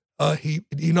 He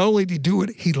not only did he do it,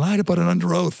 he lied about it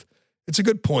under oath. It's a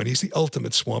good point. He's the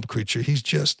ultimate swamp creature. He's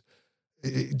just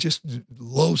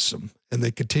loathsome, and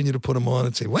they continue to put him on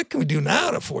and say, what can we do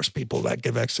now to force people to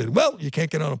get vaccinated? Well, you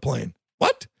can't get on a plane.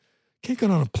 What? Can't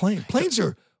get on a plane. Planes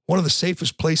are one of the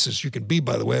safest places you can be,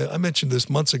 by the way. I mentioned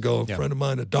this months ago. A friend of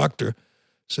mine, a doctor,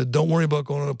 said, don't worry about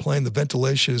going on a plane. The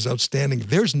ventilation is outstanding.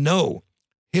 There's no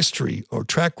history or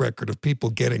track record of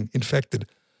people getting infected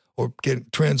or getting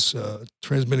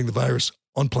transmitting the virus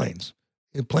on planes.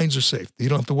 Planes are safe. You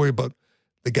don't have to worry about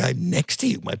the guy next to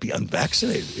you might be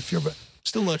unvaccinated. If you're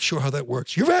still not sure how that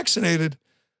works, you're vaccinated,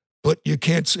 but you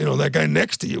can't, that guy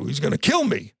next to you, he's going to kill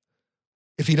me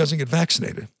if he doesn't get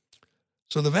vaccinated.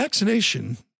 So the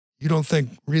vaccination, you don't think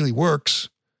really works,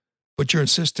 but you're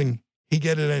insisting he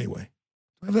get it anyway.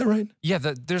 Do I have that right? Yeah,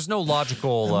 there's no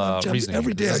logical reasoning.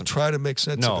 Every day I Doesn't- try to make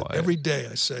sense of it. Every day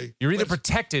I say You're either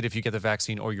protected if you get the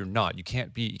vaccine or you're not. You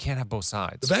can't have both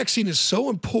sides. the vaccine is so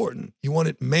important. You want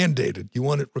it mandated. You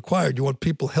want it required. You want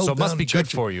people held So down. it must be good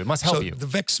injected. for you. It must help So you.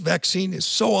 the vaccine is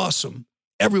so awesome.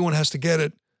 Everyone has to get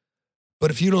it. But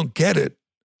if you don't get it,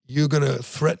 you're going to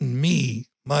threaten me,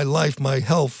 my life, my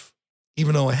health,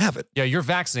 even though I have it. Yeah, you're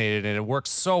vaccinated and it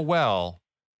works so well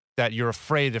that you're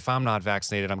afraid if I'm not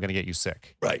vaccinated, I'm going to get you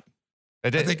sick. Right. I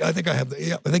think I have the.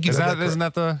 Yeah, I think you have that. Isn't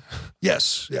that the?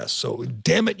 Yes. So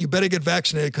damn it, you better get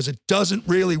vaccinated because it doesn't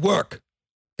really work.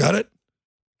 Got it?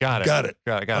 Got it.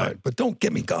 All right, but don't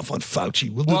get me off on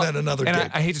Fauci. We'll do that another day.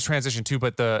 And I hate to transition too,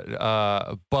 but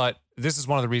but this is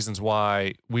one of the reasons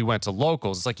why we went to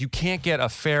locals. It's like you can't get a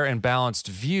fair and balanced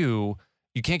view.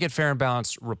 You can't get fair and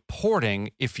balanced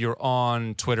reporting if you're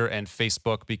on Twitter and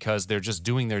Facebook because they're just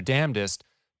doing their damnedest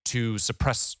to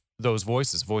suppress those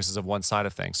voices of one side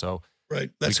of things. So right,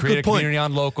 that's we create a good point. community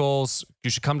on locals. You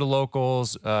should come to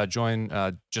locals.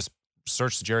 Join. Just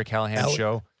search the Jerry Callahan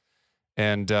Show,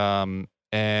 and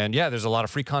yeah, there's a lot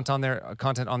of free content on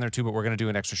there too. But we're going to do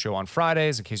an extra show on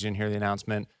Fridays in case you didn't hear the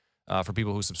announcement for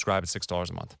people who subscribe at $6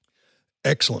 a month.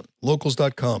 Excellent.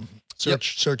 Locals.com.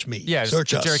 Search me. Yeah,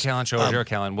 search us. Jerry Callahan Show or Jerry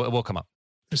Callahan. We'll come up.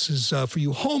 This is for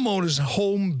you homeowners and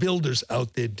home builders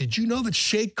out there. Did you know that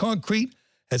Shea Concrete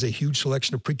has a huge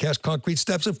selection of precast concrete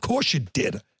steps? Of course you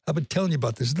did. I've been telling you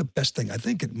about this. This is the best thing. I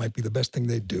think it might be the best thing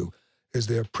they do is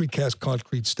their precast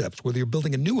concrete steps. Whether you're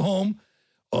building a new home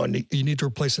or you need to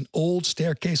replace an old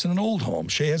staircase in an old home,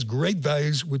 Shea has great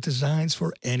values with designs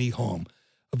for any home.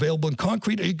 Available in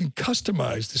concrete, or you can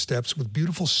customize the steps with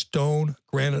beautiful stone,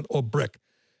 granite, or brick.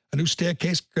 A new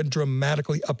staircase can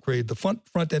dramatically upgrade the front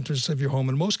entrance of your home.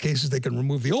 In most cases, they can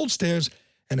remove the old stairs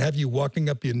and have you walking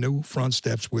up your new front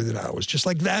steps within hours. Just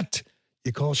like that,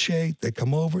 you call Shea, they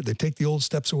come over, they take the old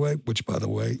steps away, which, by the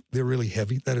way, they're really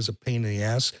heavy. That is a pain in the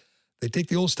ass. They take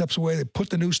the old steps away, they put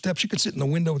the new steps. You can sit in the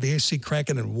window with the AC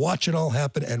cranking and watch it all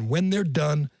happen. And when they're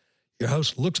done, your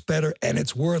house looks better and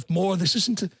it's worth more. This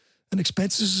isn't an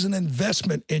expense. This is an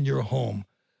investment in your home.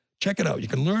 Check it out. You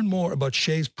can learn more about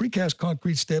Shea's precast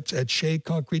concrete steps at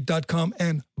sheaconcrete.com.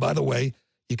 And by the way,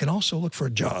 you can also look for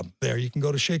a job there. You can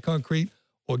go to Shea Concrete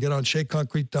or get on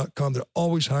sheaconcrete.com. They're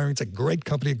always hiring. It's a great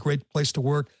company, a great place to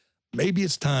work. Maybe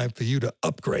it's time for you to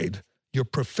upgrade your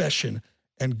profession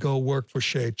and go work for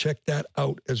Shea. Check that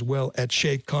out as well at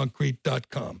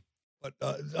sheaconcrete.com. But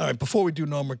all right, before we do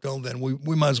Norm Macdonald, then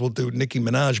we might as well do Nicki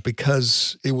Minaj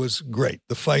because it was great.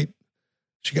 The fight,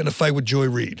 she got in a fight with Joy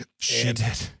Reid. She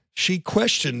did. She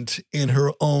questioned in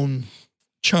her own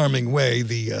charming way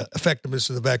the effectiveness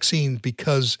of the vaccine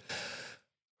because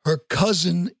her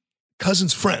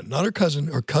cousin's friend, not her cousin,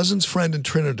 her cousin's friend in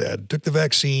Trinidad took the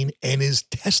vaccine and his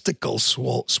testicles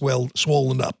swole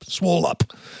up,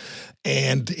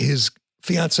 and his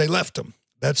fiance left him.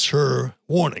 That's her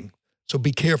warning. So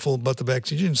be careful about the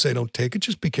vaccine. She didn't say don't take it,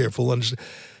 just be careful.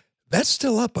 That's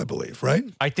still up, I believe, right?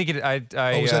 I think it.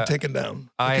 Or was that taken down?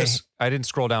 I didn't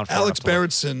scroll down. Alex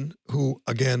Berenson, who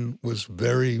again was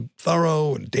very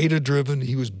thorough and data-driven,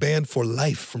 he was banned for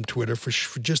life from Twitter for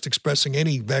just expressing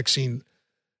any vaccine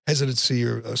hesitancy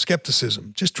or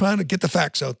skepticism. Just trying to get the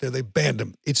facts out there. They banned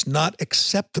him. It's not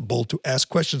acceptable to ask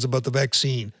questions about the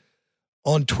vaccine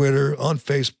on Twitter, on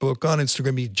Facebook, on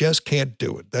Instagram. You just can't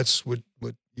do it. That's what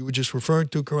you were just referring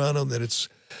to, Carano, that it's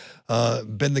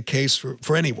been the case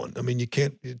for anyone. I mean, you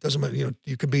can't, it doesn't matter,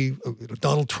 you could be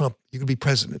Donald Trump, you could be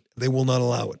president. They will not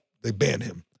allow it. They ban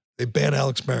him. They ban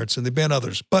Alex Berenson. They ban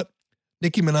others. But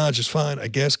Nicki Minaj is fine, I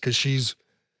guess, because she's,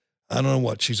 I don't know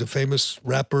what, she's a famous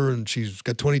rapper and she's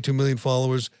got 22 million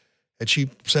followers and she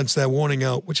sends that warning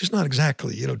out, which is not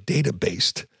exactly,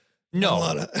 data-based.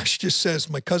 No. She just says,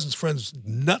 my cousin's friend's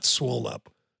nuts swole up,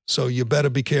 so you better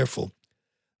be careful.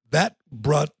 That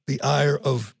brought the ire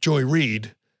of Joy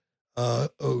Reid,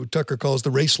 who Tucker calls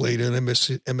the race lady on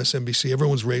MSNBC.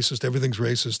 Everyone's racist. Everything's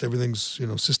racist. Everything's,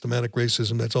 systematic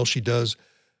racism. That's all she does.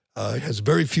 Has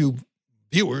very few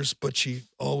viewers, but she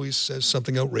always says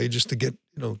something outrageous to get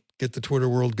the Twitter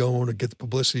world going or get the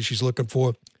publicity she's looking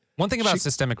for. One thing about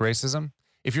systemic racism,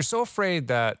 if you're so afraid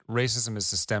that racism is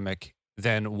systemic,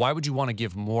 then why would you want to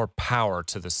give more power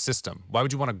to the system? Why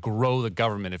would you want to grow the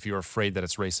government if you're afraid that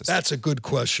it's racist? That's a good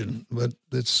question, but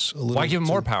it's a little... Why give them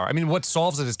more power? I mean, what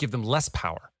solves it is give them less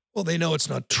power. Well, they know it's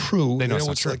not true. They know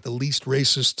it's like the least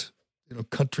racist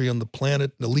country on the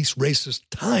planet, the least racist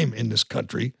time in this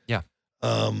country. Yeah.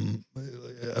 I'll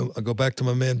go back to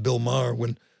my man Bill Maher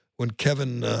when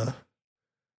Kevin,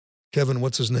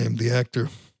 what's his name? The actor,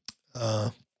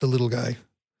 the little guy.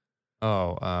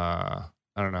 Oh, I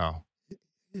don't know.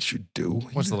 Yes, you do.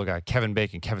 What's the little guy? Kevin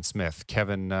Bacon, Kevin Smith,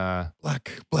 Kevin.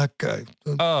 Black guy.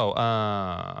 Oh,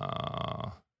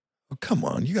 come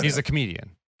on. He's a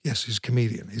comedian. Yes, he's a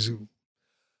comedian.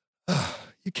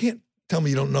 You can't tell me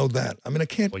you don't know that. I mean, I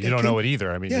can't. Well, you don't know it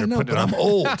either. I mean, yeah, no, but I'm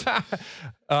old.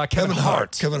 Kevin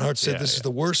Hart. Kevin Hart said this is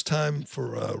the worst time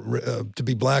for to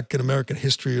be black in American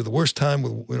history, or the worst time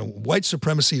with white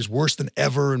supremacy is worse than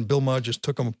ever. And Bill Maher just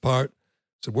took them apart.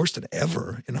 It's the worst than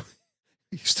ever. It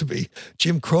used to be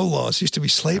Jim Crow laws. Used to be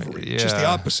slavery. Yeah. Just the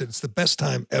opposite. It's the best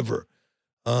time ever.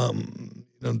 But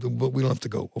we don't have to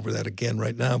go over that again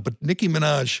right now. But Nicki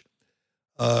Minaj,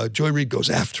 Joy Reid goes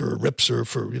after her, rips her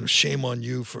for shame on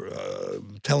you for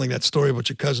telling that story about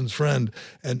your cousin's friend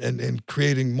and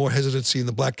creating more hesitancy in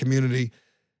the black community.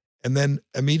 And then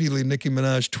immediately Nicki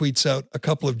Minaj tweets out a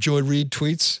couple of Joy Reid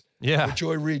tweets. Yeah. Where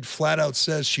Joy Reid flat out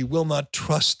says she will not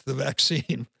trust the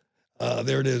vaccine.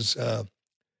 There it is.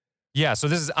 Yeah, so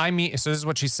this is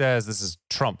what she says. This is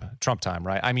Trump time,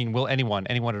 right? I mean, will anyone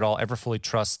at all ever fully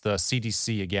trust the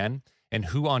CDC again? And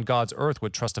who on God's earth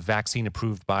would trust a vaccine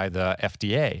approved by the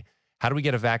FDA? How do we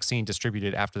get a vaccine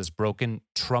distributed after this broken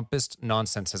Trumpist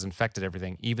nonsense has infected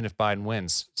everything, even if Biden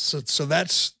wins? So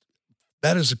that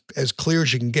is as clear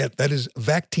as you can get. That is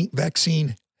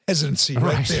vaccine hesitancy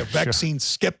right there. Vaccine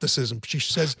skepticism. She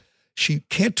says she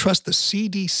can't trust the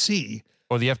CDC.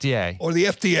 Or the FDA.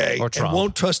 Or Trump. And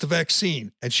won't trust the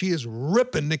vaccine. And she is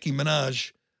ripping Nicki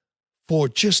Minaj for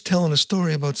just telling a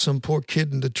story about some poor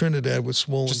kid in the Trinidad with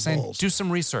swollen just saying, balls. Do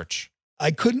some research.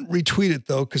 I couldn't retweet it,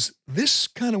 though, because this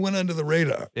kind of went under the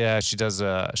radar. Yeah, she does.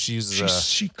 She uses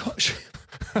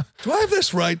do I have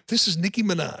this right? This is Nicki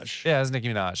Minaj. Yeah, it's Nicki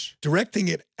Minaj. Directing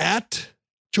it at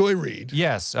Joy Reid.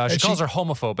 Yes, she calls her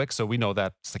homophobic, so we know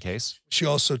that's the case. She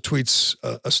also tweets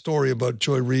a story about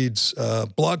Joy Reid's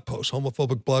blog post,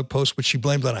 homophobic blog post, which she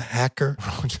blamed on a hacker.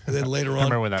 And then later on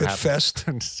confessed.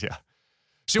 Yeah.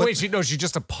 She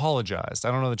just apologized.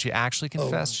 I don't know that she actually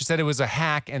confessed. She said it was a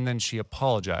hack, and then she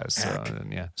apologized.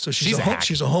 So she's a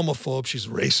homophobe. She's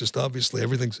racist, obviously.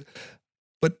 Everything's.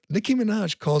 But Nicki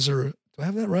Minaj calls her, do I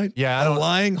have that right? Yeah.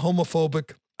 Lying,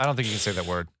 homophobic. I don't think you can say that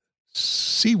word.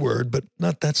 C word, but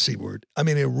not that C word. I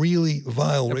mean, a really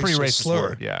vile pretty racist slur.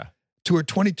 Word, yeah. To her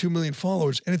 22 million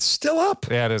followers, and it's still up.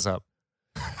 Yeah, it is up.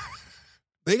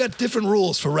 They got different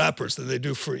rules for rappers than they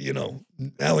do for,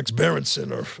 Alex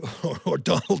Berenson or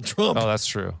Donald Trump. Oh, that's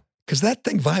true. Because that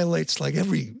thing violates like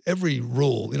every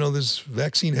rule. There's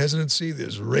vaccine hesitancy,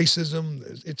 there's racism.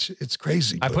 It's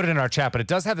crazy. I put it in our chat, but it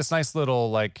does have this nice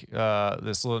little nice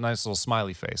little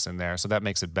smiley face in there, so that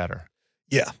makes it better.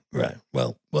 Yeah, right.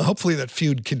 Well, hopefully that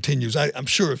feud continues. I'm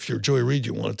sure if you're Joy Reid,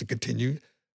 you want it to continue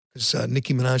because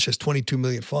Nicki Minaj has 22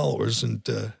 million followers, and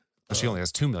she only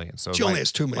has 2 million. So she only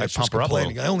has 2 million. She's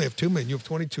complaining. I only have 2 million. You have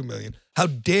 22 million. How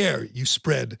dare you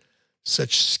spread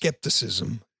such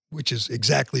skepticism, which is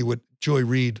exactly what Joy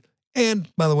Reid and,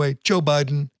 by the way, Joe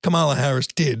Biden, Kamala Harris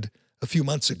did a few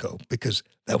months ago because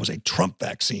that was a Trump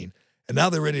vaccine. And now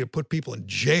they're ready to put people in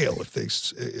jail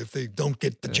if they don't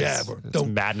get the jab or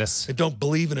don't madness. They don't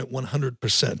believe in it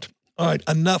 100%. All right,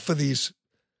 enough of these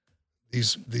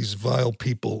vile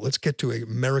people. Let's get to an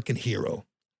American hero,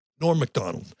 Norm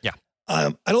Macdonald. Yeah.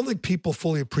 I don't think people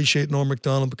fully appreciate Norm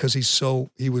Macdonald because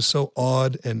he was so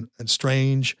odd and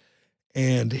strange,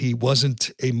 and he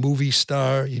wasn't a movie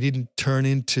star. He didn't turn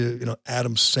into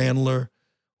Adam Sandler or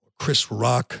Chris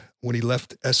Rock when he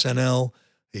left SNL.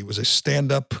 He was a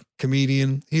stand-up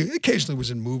comedian. He occasionally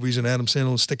was in movies, and Adam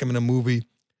Sandler would stick him in a movie.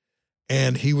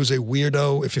 And he was a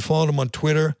weirdo. If you followed him on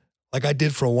Twitter, like I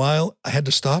did for a while, I had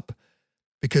to stop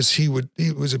because he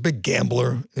was a big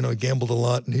gambler. He gambled a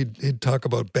lot, and he'd talk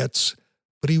about bets.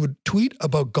 But he would tweet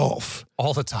about golf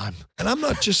all the time. And I'm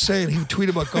not just saying he would tweet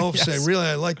about golf, yes. say, really,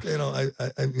 I like,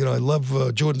 I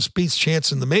love Jordan Spieth's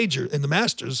chance in the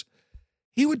Masters.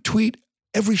 He would tweet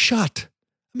every shot.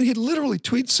 I mean, he'd literally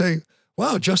tweet, say,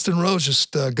 wow, Justin Rose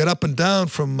just got up and down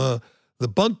from the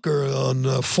bunker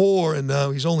on 4, and now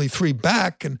he's only 3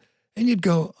 back. And you'd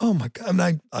go, oh my God. I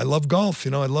mean, I love golf.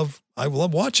 I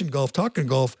love watching golf, talking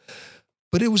golf.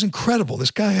 But it was incredible. This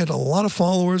guy had a lot of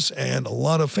followers and a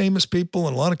lot of famous people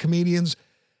and a lot of comedians.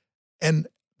 And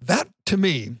that, to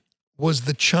me, was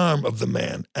the charm of the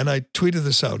man. And I tweeted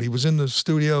this out. He was in the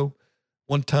studio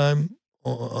one time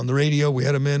on the radio. We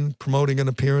had him in promoting an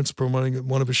appearance, promoting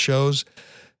one of his shows.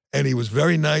 And he was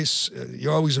very nice.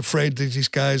 You're always afraid that these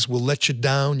guys will let you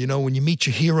down. When you meet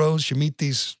your heroes, you meet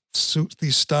these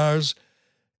stars,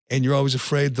 and you're always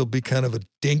afraid they'll be kind of a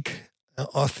dink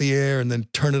off the air and then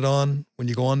turn it on when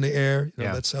you go on the air.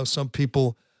 That's how some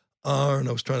people are. And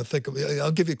I was trying to think of,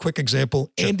 I'll give you a quick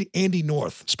example. Sure. Andy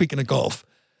North, speaking of golf,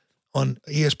 on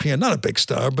ESPN, not a big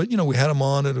star, but, we had him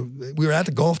on. We were at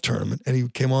the golf tournament, and he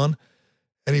came on,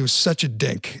 and he was such a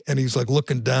dink. And he's like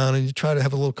looking down, and you try to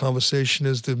have a little conversation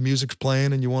as the music's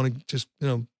playing, and you want to just,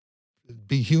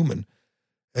 be human.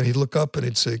 And he'd look up, and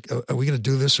he'd say, are we going to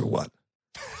do this or what?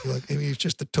 And he's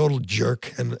just a total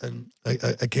jerk, and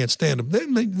I can't stand him.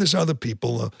 Then there's other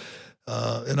people,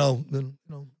 and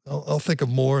I'll think of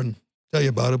more and tell you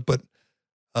about it. But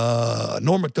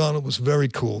Norm Macdonald was very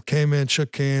cool. Came in,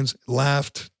 shook hands,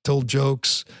 laughed, told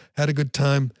jokes, had a good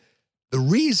time. The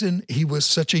reason he was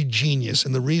such a genius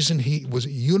and the reason he was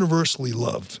universally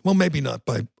loved, well, maybe not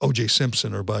by O.J.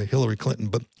 Simpson or by Hillary Clinton,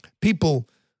 but people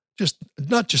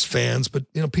not just fans, but,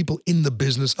 people in the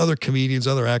business, other comedians,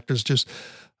 other actors just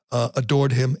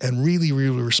adored him and really,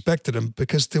 really respected him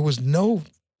because he was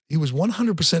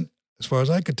 100%, as far as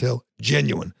I could tell,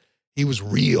 genuine. He was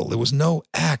real. There was no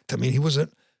act. I mean, he was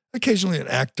occasionally an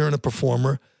actor and a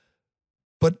performer,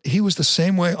 but he was the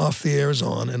same way off the air as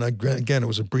on. And again, it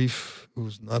was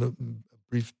not a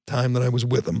brief time that I was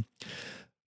with him.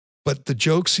 But the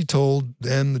jokes he told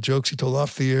then, the jokes he told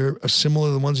off the air are similar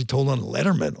to the ones he told on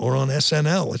Letterman or on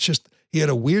SNL. It's just, he had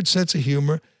a weird sense of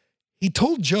humor. He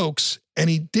told jokes and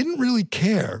he didn't really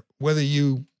care whether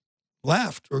you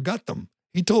laughed or got them.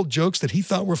 He told jokes that he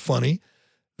thought were funny,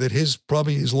 that his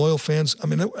loyal fans, I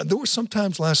mean, there were some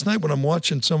times last night when I'm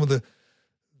watching some of the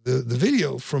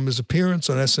video from his appearance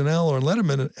on SNL or on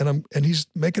Letterman, and he's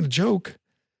making a joke,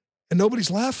 and nobody's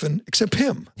laughing except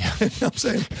him. Yeah. You know what I'm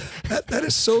saying?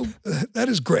 That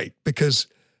is great because,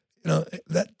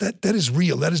 that is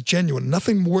real. That is genuine.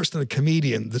 Nothing worse than a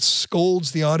comedian that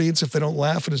scolds the audience if they don't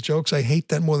laugh at his jokes. I hate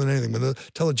that more than anything. When they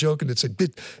tell a joke and it's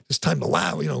time to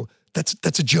laugh,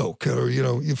 that's a joke, or,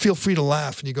 you feel free to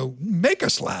laugh, and you go, make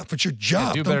us laugh. It's your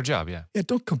job. Yeah, do a better job, yeah. Yeah,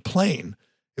 don't complain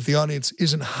if the audience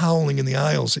isn't howling in the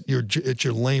aisles at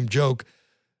your lame joke.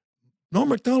 Norm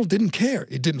Macdonald didn't care.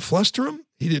 It didn't fluster him.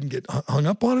 He didn't get hung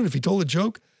up on it. If he told a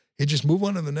joke, he'd just move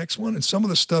on to the next one. And some of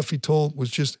the stuff he told was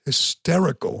just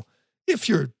hysterical if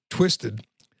you're twisted.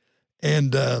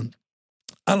 And I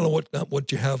don't know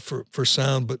what you have for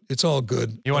sound, but it's all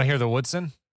good. You want to hear the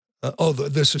Woodson?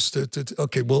 This is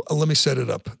okay. Well, let me set it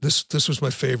up. This was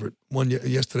my favorite one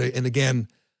yesterday. And again,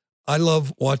 I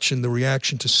love watching the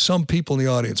reaction to some people in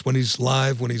the audience when he's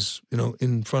live, when he's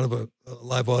in front of a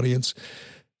live audience.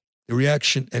 The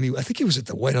reaction, and I think he was at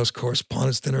the White House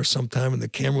Correspondents' Dinner sometime, and the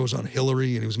camera was on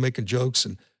Hillary, and he was making jokes,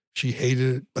 and she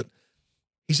hated it. But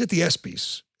he's at the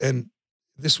ESPYs, and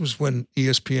this was when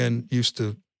ESPN used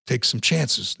to take some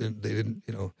chances. They didn't,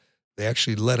 they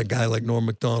actually let a guy like Norm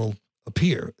Macdonald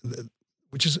appear,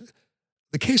 which is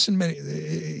the case in many.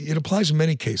 It applies in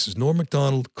many cases. Norm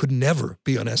Macdonald could never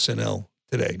be on SNL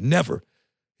today. Never.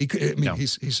 He could. I mean, no.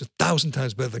 He's 1,000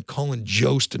 times better than Colin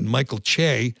Jost and Michael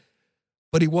Che,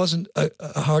 but he wasn't a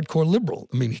hardcore liberal.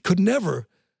 I mean, he could never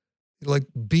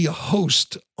be a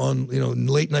host on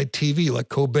late night TV like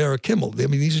Colbert or Kimmel. I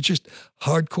mean, these are just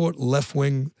hardcore left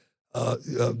wing.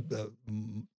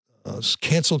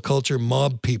 Cancel culture,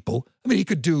 mob people. I mean, he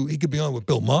could be on with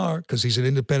Bill Maher because he's an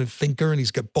independent thinker and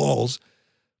he's got balls,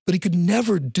 but he could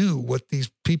never do what these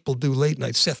people do late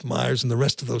night, Seth Meyers and the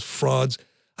rest of those frauds.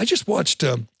 I just watched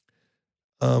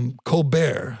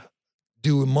Colbert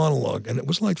do a monologue, and it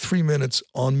was like 3 minutes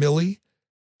on Millie,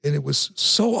 and it was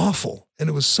so awful, and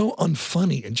it was so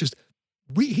unfunny, and just,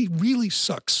 he really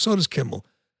sucks. So does Kimmel.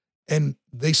 And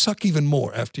they suck even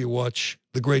more after you watch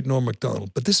the great Norm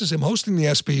Macdonald. But this is him hosting the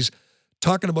ESPYs,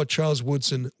 talking about Charles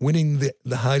Woodson winning the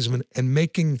Heisman and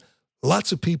making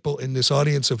lots of people in this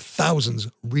audience of thousands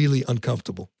really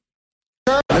uncomfortable.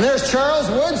 And there's Charles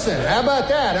Woodson. How about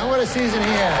that? What a season he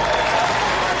had.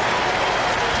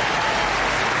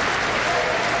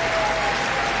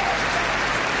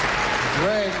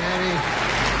 Great,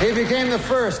 man. He became the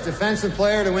first defensive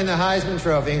player to win the Heisman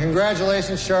Trophy. And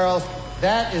congratulations, Charles.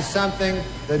 That is something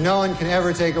that no one can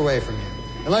ever take away from you.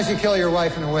 Unless you kill your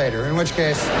wife and a waiter, in which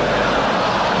case... all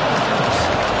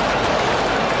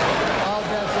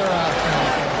bets are off.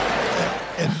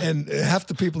 And half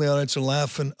the people in the audience are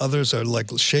laughing. Others are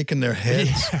shaking their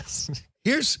heads.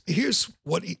 Yes. Here's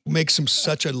what makes him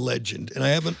such a legend. And I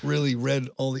haven't really read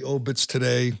all the obits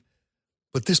today,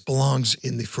 but this belongs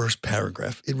in the first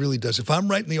paragraph. It really does. If I'm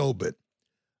writing the obit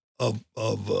of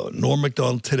Norm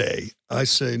Macdonald today, I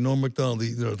say Norm Macdonald,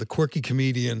 the quirky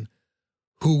comedian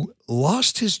who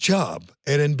lost his job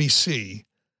at NBC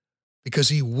because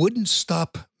he wouldn't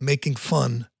stop making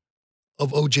fun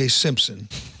of O.J. Simpson,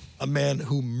 a man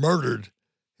who murdered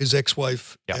his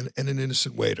ex-wife and an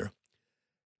innocent waiter.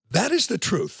 That is the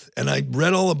truth. And I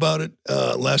read all about it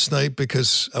last night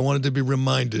because I wanted to be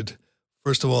reminded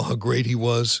first of all, how great he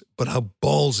was, but how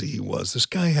ballsy he was. This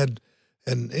guy had,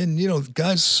 and you know,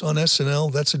 guys on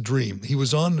SNL, that's a dream. He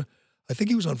was on, I think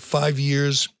he was on 5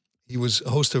 years. He was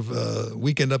host of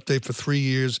Weekend Update for 3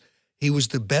 years. He was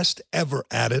the best ever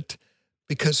at it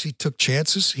because he took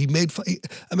chances. He made fun.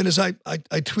 I mean, as I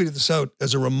tweeted this out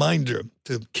as a reminder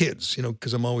to kids, you know,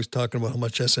 because I'm always talking about how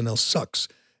much SNL sucks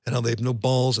and how they have no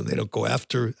balls and they don't go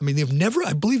after. I mean,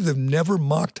 I believe they've never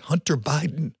mocked Hunter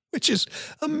Biden, which is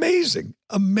amazing.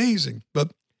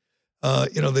 But,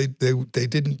 you know,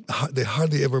 they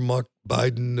hardly ever mocked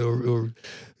Biden or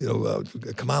you know,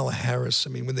 Kamala Harris. I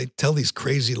mean, when they tell these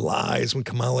crazy lies, when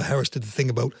Kamala Harris did the thing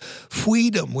about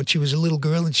freedom when she was a little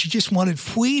girl and she just wanted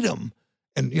freedom.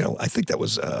 And, you know, I think that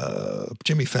was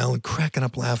Jimmy Fallon cracking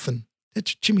up laughing.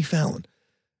 It's Jimmy Fallon.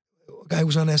 A guy who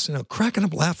was on SNL cracking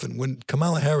up laughing when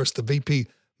Kamala Harris, the VP,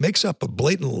 makes up a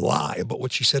blatant lie about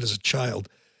what she said as a child.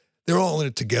 They're all in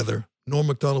it together. Norm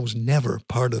Macdonald was never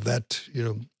part of that, you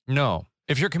know. No.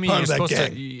 If you're a comedian, you're supposed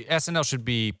gang. to, SNL should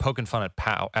be poking fun at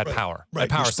power. Right. At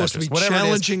power You're supposed to be whatever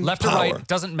challenging it is, left power. or right,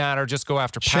 doesn't matter. Just go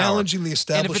after power. Challenging the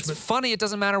establishment. And if it's funny, it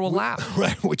doesn't matter. We'll laugh.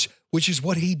 Right, which is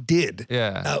what he did.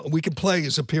 Yeah. We can play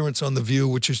his appearance on The View,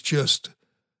 which is just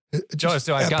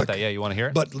So I got epic. that. Yeah, you want to hear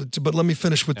it? But let me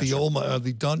finish with sure.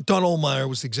 Don Ohlmeyer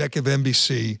was the executive of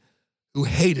NBC who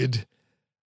hated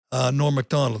Norm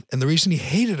Macdonald. And the reason he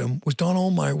hated him was Don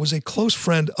Ohlmeyer was a close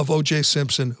friend of O.J.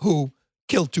 Simpson who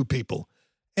killed 2 people.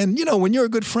 And, you know, when you're a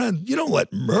good friend, you don't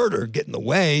let murder get in the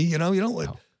way. You know, you don't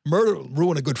let murder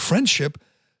ruin a good friendship.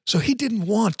 So he didn't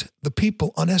want the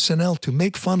people on SNL to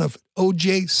make fun of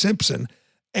O.J. Simpson.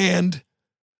 And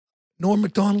Norm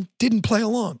Macdonald didn't play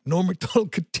along. Norm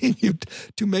Macdonald continued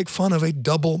to make fun of a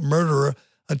double murderer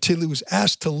until he was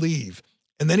asked to leave.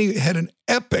 And then he had an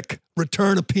epic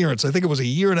return appearance. I think it was a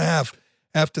year and a half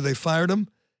after they fired him.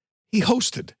 He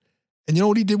hosted. And you know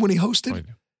what he did when he hosted?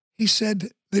 He said,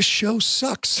 this show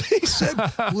sucks. He said,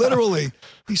 literally,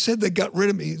 he said they got rid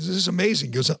of me. This is amazing.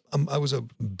 He goes, I was a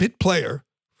bit player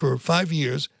for 5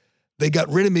 years. They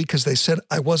got rid of me because they said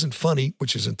I wasn't funny,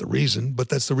 which isn't the reason, but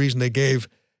that's the reason they gave.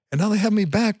 And now they have me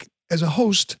back as a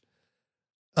host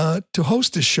to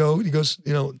host this show. He goes,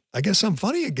 you know, I guess I'm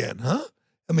funny again, huh?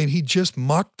 I mean, he just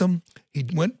mocked them. He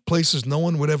went places no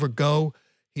one would ever go.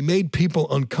 He made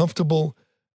people uncomfortable.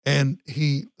 And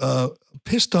he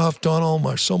pissed off Don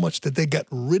Ohlmeyer so much that they got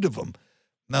rid of him.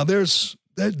 Now, there's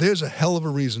a hell of a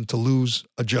reason to lose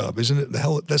a job, isn't it?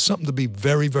 That's something to be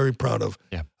very, very proud of.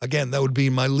 Yeah. Again, that would be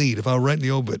my lead if I were writing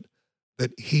the obit,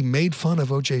 that he made fun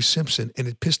of O.J. Simpson and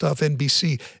it pissed off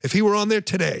NBC. If he were on there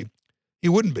today, he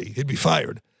wouldn't be. He'd be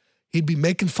fired. He'd be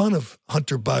making fun of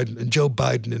Hunter Biden and Joe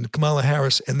Biden and Kamala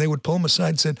Harris, and they would pull him aside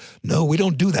and say, no, we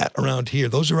don't do that around here.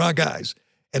 Those are our guys.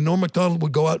 And Norm Macdonald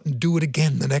would go out and do it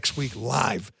again the next week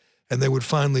live. And they would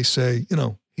finally say, you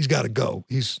know, he's got to go.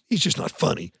 He's just not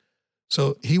funny.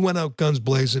 So he went out guns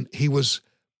blazing. He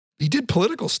did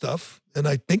political stuff. And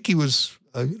I think he was,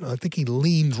 I think he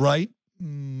leaned right.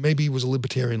 Maybe he was a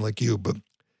libertarian like you, but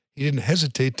he didn't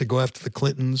hesitate to go after the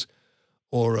Clintons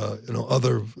or,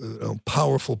 other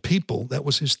powerful people. That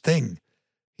was his thing.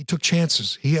 He took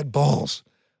chances. He had balls.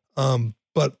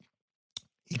 But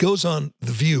he goes on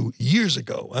The View years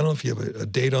ago. I don't know if you have a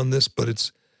date on this, but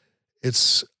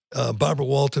it's Barbara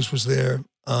Walters was there.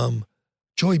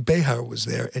 Joy Behar was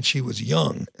there, and she was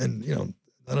young. And, you know,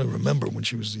 I don't remember when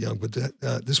she was young, but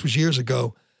this was years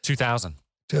ago. 2000.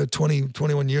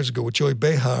 21 years ago with Joy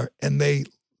Behar. And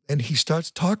he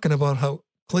starts talking about how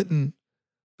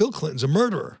Bill Clinton's a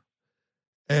murderer.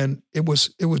 And it was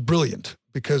brilliant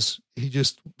because he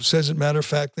just says it matter of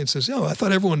factly and says, oh, I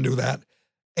thought everyone knew that.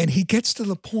 And he gets to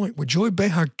the point where Joy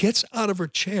Behar gets out of her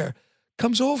chair,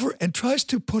 comes over and tries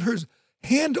to put her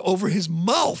hand over his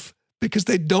mouth because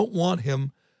they don't want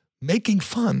him making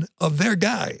fun of their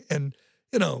guy. And,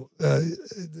 you know, I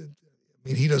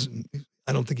mean,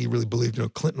 I don't think he really believed, you know,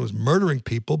 Clinton was murdering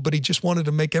people, but he just wanted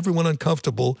to make everyone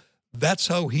uncomfortable. That's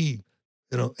how he,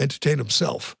 you know, entertained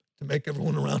himself, to make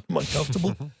everyone around him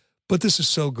uncomfortable. But this is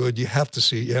so good. You have to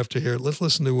see it. You have to hear it. Let's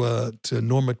listen to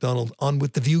Norm Macdonald on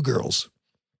with the View Girls.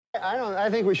 I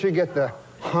think we should get the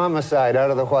homicide out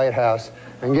of the White House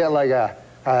and get like a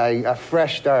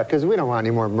fresh start, because we don't want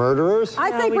any more murderers.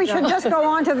 I think we should just go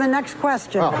on to the next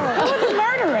question. Oh. Who are the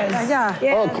murderers? Yeah.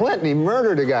 Oh, Clinton, he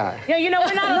murdered a guy. Yeah, you know,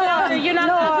 we're not allowed to, you're not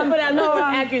allowed to put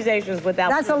out accusations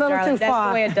without That's a little Charlie. too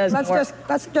far. That's the way it does work.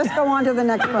 Let's just go on to the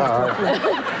next question.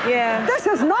 Yeah. This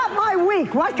is not my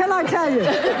week. What can I tell you?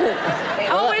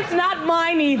 Oh, it's not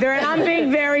mine either, and I'm being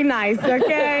very nice,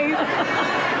 okay?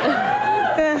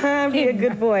 Be a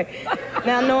good boy.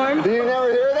 Now, Norm. Do you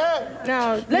never hear that?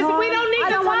 No. Listen, we don't need I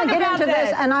to don't talk want to get about into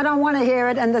that. this, and I don't want to hear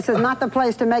it, and this is not the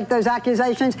place to make those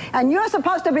accusations, and you're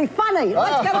supposed to be funny.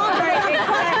 Let's get on to it.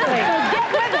 Exactly. So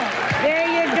get with it. There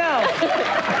you go.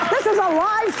 This is a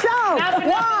live show. Not for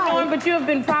nothing, Norm, but you have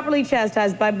been properly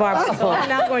chastised by Barbara. So I'm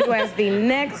now going to ask the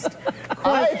next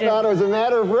question. I thought it was a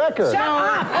matter of record. Shut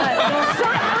up.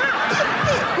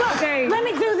 Okay. Let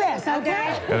me do this,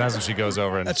 okay? And that's when she goes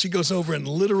over and That she goes over and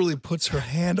literally puts her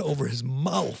hand over his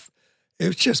mouth. It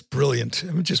was just brilliant.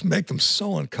 It would just make them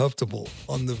so uncomfortable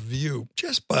on The View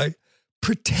just by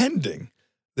pretending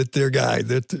that their guy,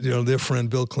 their friend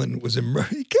Bill Clinton was he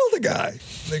killed a guy.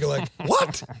 And they go like,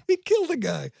 what? He killed a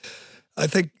guy. I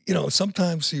think,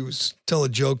 sometimes he was tell a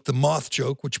joke, the moth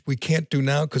joke, which we can't do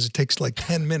now because it takes like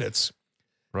 10 minutes.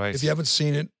 right. If you haven't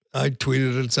seen it, I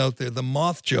tweeted it. It's out there. The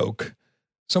moth joke.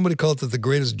 Somebody called it the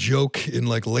greatest joke in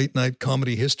like late night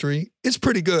comedy history. It's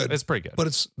pretty good. It's pretty good. But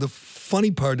it's the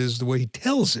funny part is the way he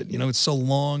tells it. It's so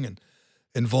long and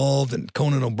involved. And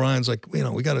Conan O'Brien's like, we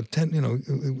got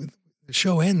to the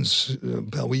show ends,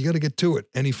 pal. You got to get to it.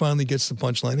 And he finally gets the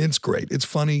punchline. It's great. It's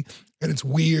funny and it's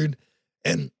weird.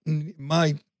 And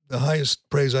the highest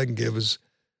praise I can give is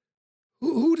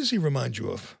who does he remind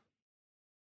you of?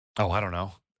 Oh, I don't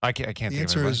know. I can't The think of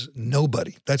answer anybody. is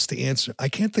nobody. That's the answer. I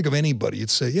can't think of anybody. You'd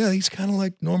say, yeah, he's kind of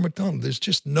like Norm Macdonald. There's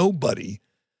just nobody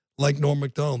like Norm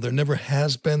Macdonald. There never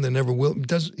has been. There never will.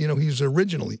 He's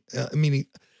originally.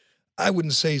 I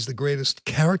wouldn't say he's the greatest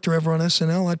character ever on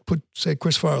SNL. I'd say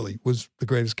Chris Farley was the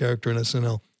greatest character in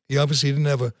SNL. He obviously didn't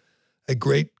have a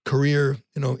great career,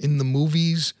 in the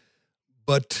movies,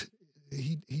 but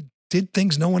he did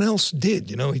things no one else did.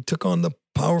 He took on the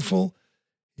powerful.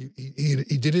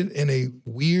 He did it in a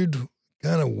weird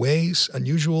kind of way,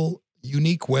 unusual,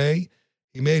 unique way.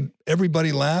 He made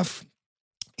everybody laugh.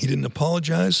 He didn't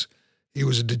apologize. He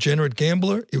was a degenerate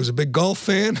gambler. He was a big golf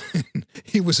fan.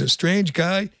 He was a strange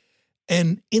guy.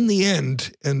 And in the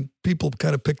end, and people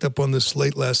kind of picked up on this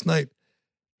late last night,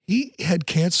 he had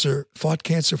cancer, fought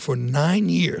cancer for 9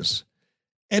 years,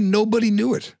 and nobody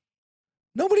knew it.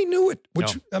 Nobody knew it,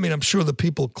 which, No. I'm sure the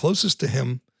people closest to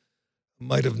him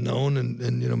might have known,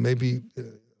 and maybe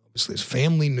obviously his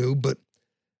family knew, but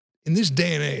in this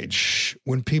day and age,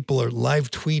 when people are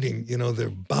live tweeting, their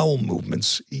bowel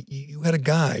movements, you had a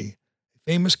guy,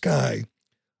 a famous guy,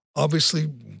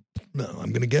 obviously,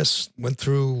 I'm going to guess, went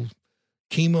through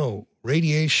chemo,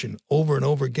 radiation over and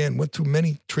over again, went through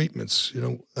many treatments,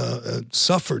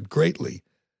 suffered greatly,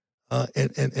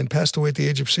 and passed away at the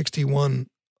age of 61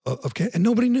 of cancer, and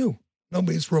nobody knew.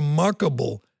 It's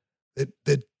remarkable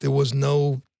that there was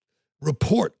no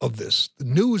report of this, the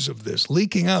news of this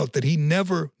leaking out, that he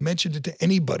never mentioned it to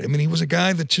anybody. He was a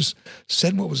guy that just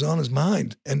said what was on his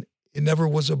mind, and it never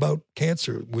was about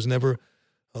cancer. It was never,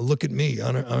 look at me,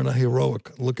 on a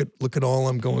heroic, look at all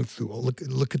I'm going through.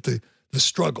 Look at the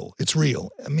struggle. It's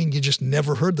real. You just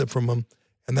never heard that from him,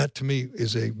 and that to me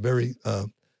is a very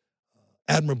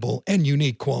admirable and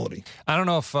unique quality. I don't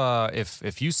know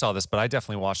if you saw this, but I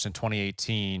definitely watched in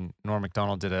 2018. Norm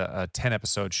Macdonald did a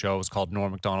 10-episode show. It was called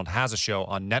Norm Macdonald Has a Show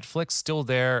on Netflix. Still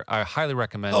there. I highly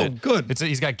recommend it. Oh, good.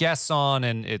 He's got guests on,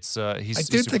 and it's I he's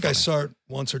did super think I funny. saw it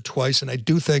once or twice, and I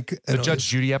do think The Judge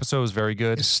Judy episode was very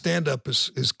good. his stand-up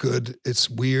is good. It's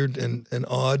weird and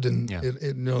odd, and Yeah.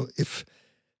 if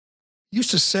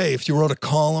used to say if you wrote a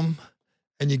column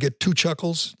and you get 2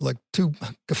 chuckles, like 2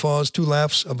 guffaws, 2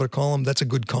 laughs of a column, that's a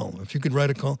good column. If you could write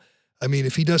a column,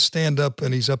 if he does stand up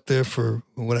and he's up there for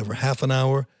whatever, half an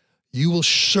hour, you will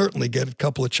certainly get a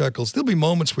couple of chuckles. There'll be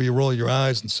moments where you roll your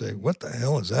eyes and say, what the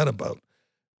hell is that about?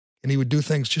 And he would do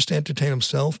things just to entertain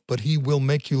himself, but he will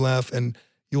make you laugh, and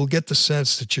you will get the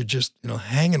sense that you're just,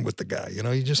 hanging with the guy.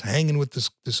 You're just hanging with this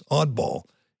oddball.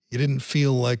 You didn't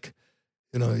feel like,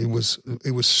 it was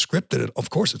scripted.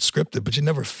 Of course it's scripted, but you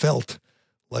never felt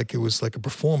like it was like a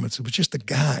performance. It was just a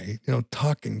guy,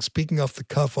 talking, speaking off the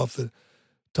cuff, off the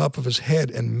top of his head,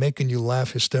 and making you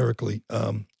laugh hysterically.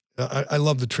 I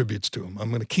love the tributes to him. I'm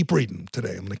going to keep reading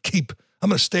today. I'm going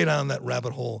to stay down that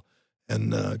rabbit hole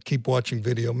and keep watching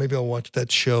video. Maybe I'll watch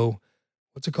that show.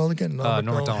 What's it called again? Norm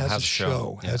Macdonald has a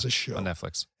show. Has a show on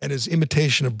Netflix. And his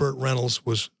imitation of Burt Reynolds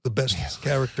was the best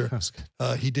character That was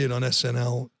good. he did on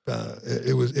SNL.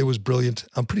 It was brilliant.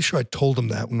 I'm pretty sure I told him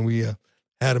that when we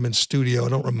had him in studio. I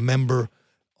don't remember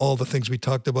all the things we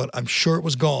talked about. I'm sure it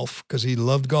was golf, because he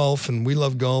loved golf and we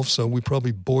love golf, so we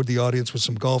probably bored the audience with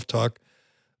some golf talk.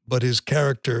 But his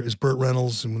character is Burt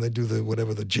Reynolds, and when they do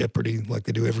the Jeopardy, like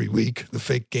they do every week, the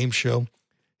fake game show,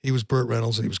 he was Burt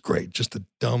Reynolds, and he was great. Just a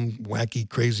dumb, wacky,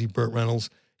 crazy Burt Reynolds.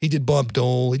 He did Bob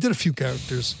Dole. He did a few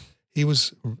characters. He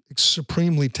was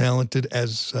supremely talented,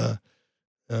 as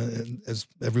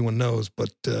everyone knows. But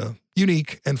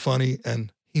unique and funny,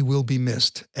 and he will be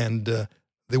missed. And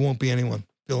there won't be anyone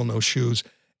filling those shoes.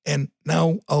 And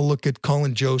now I'll look at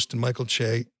Colin Jost and Michael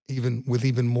Che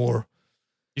even more.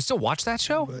 You still watch that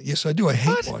show? Yes, I do. I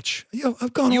hate watch. Yeah,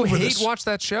 I've gone you over hate this. watch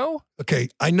that show? Okay,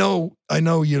 I know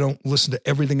you don't listen to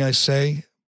everything I say,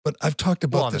 but I've talked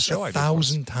about this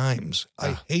 1,000 times.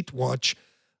 I hate watch.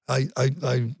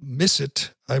 I miss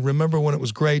it. I remember when it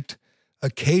was great.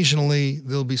 Occasionally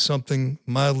there'll be something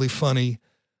mildly funny.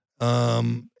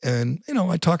 And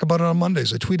I talk about it on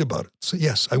Mondays. I tweet about it. So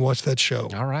yes, I watch that show.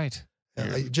 All right.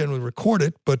 I generally record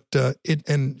it, but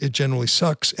it generally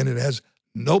sucks, and it has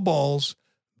no balls.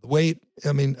 The way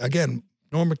again,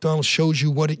 Norm Macdonald shows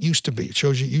you what it used to be. It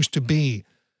shows you it used to be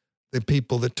the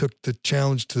people that took the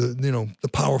challenge to the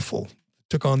powerful,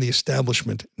 took on the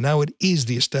establishment. Now it is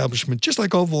the establishment, just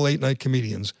like all the late night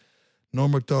comedians.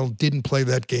 Norm Macdonald didn't play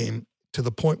that game to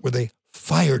the point where they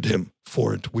fired him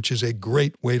for it, which is a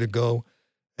great way to go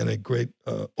and a great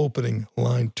opening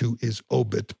line to his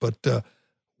obit. But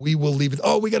we will leave it.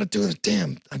 Oh, we got to do this.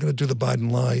 Damn, I'm going to do the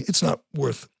Biden lie. It's not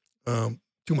worth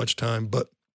too much time, but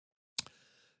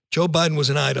Joe Biden was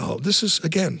in Idaho. This is,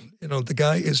 again, the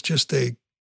guy is just a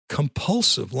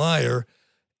compulsive liar,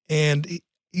 and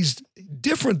he's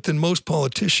different than most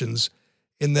politicians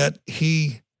in that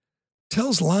he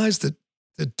tells lies that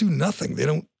do nothing. They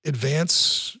don't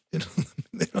advance.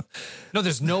 No,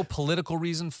 there's no political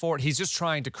reason for it. He's just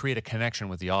trying to create a connection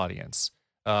with the audience.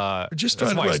 Just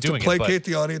trying to placate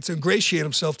the audience, ingratiate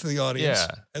himself to the audience.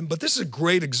 Yeah. But this is a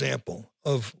great example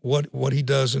of what he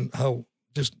does and how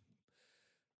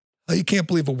you can't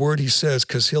believe a word he says,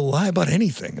 because he'll lie about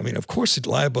anything. I mean, of course he'd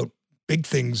lie about big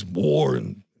things, war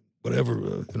and whatever,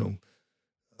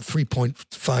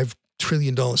 $3.5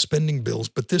 trillion spending bills.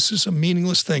 But this is a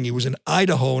meaningless thing. He was in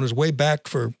Idaho on his way back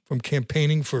from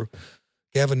campaigning for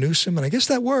Gavin Newsom. And I guess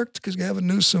that worked, because Gavin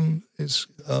Newsom is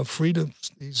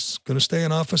he's going to stay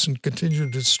in office and continue to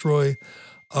destroy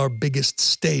our biggest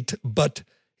state. But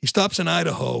he stops in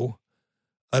Idaho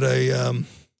at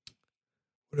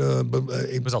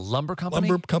it was a lumber company?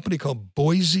 Lumber company called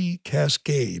Boise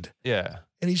Cascade. Yeah.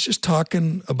 And he's just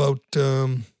talking about,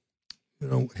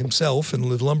 himself and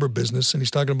the lumber business. And he's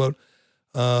talking about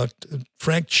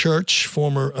Frank Church,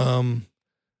 former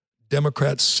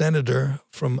Democrat senator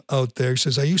from out there. He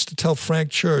says, I used to tell Frank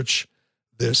Church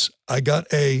this. I got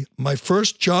my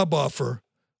first job offer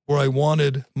where I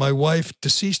wanted my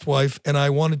deceased wife, and I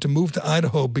wanted to move to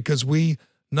Idaho because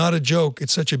not a joke,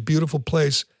 it's such a beautiful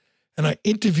place. And I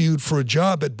interviewed for a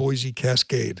job at Boise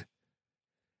Cascade.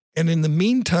 And in the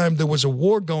meantime, there was a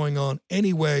war going on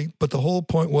anyway, but the whole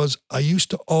point was I used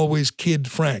to always kid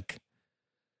Frank.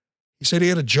 He said he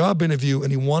had a job interview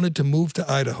and he wanted to move to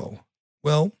Idaho.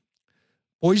 Well,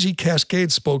 Boise Cascade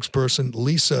spokesperson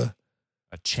Lisa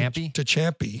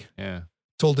Champy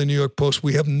told the New York Post,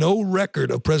 we have no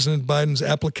record of President Biden's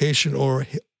application or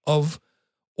of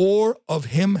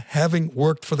him having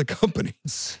worked for the company.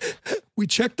 We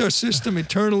checked our system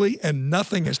internally and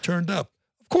nothing has turned up.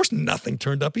 Of course, nothing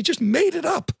turned up. He just made it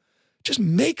up. Just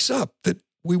makes up that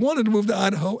we wanted to move to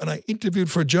Idaho and I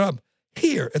interviewed for a job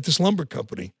here at this lumber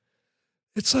company.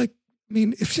 It's like, I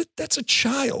mean, if that's a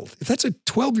child, if that's a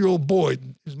 12-year-old boy,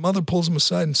 his mother pulls him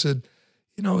aside and said,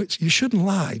 you shouldn't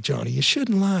lie, Johnny. You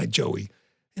shouldn't lie, Joey.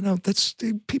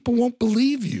 People won't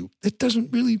believe you.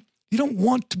 You don't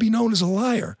want to be known as a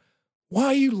liar. Why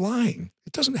are you lying?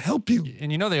 It doesn't help you. And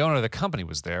the owner of the company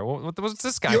was there. What's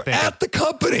this guy thinking? You're at the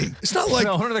company. It's not like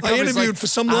I interviewed for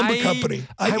some lumber company.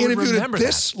 I interviewed at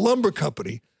this lumber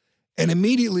company. And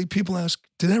immediately people ask,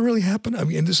 did that really happen? I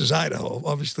mean, and this is Idaho.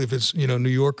 Obviously, if it's, New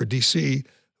York or D.C.,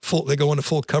 they go into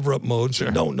full cover-up mode. Sure.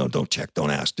 No, don't check,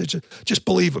 don't ask. Just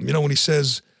believe him. When he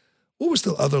says, what was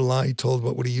the other lie he told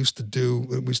about what he used to do?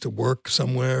 We used to work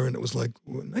somewhere, and it was like,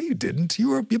 well, no, you didn't.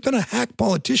 You've been a hack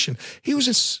politician. He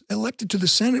was elected to the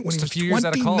Senate when he was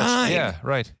 29. Yeah,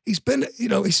 right. He's been, he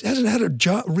hasn't had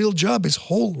a real job his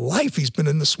whole life. He's been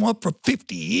in the swamp for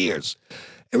 50 years.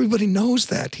 Everybody knows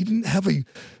that. He didn't have a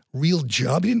real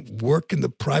job. He didn't work in the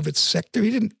private sector. He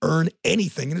didn't earn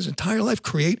anything in his entire life,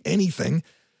 create anything.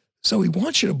 So he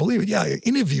wants you to believe it. Yeah, I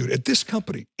interviewed at this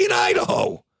company in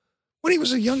Idaho when he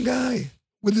was a young guy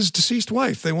with his deceased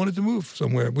wife. They wanted to move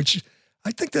somewhere, which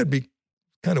I think that'd be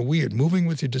kind of weird, moving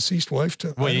with your deceased wife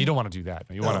to Well, you don't want to do that.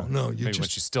 You want to maybe when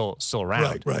she's still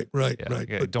around. Right.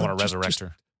 You don't want to resurrect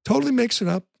her. Totally makes it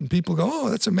up, and people go, oh,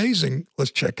 that's amazing.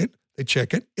 Let's check it. They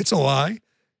check it. It's a lie.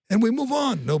 And we move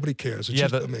on. Nobody cares. It's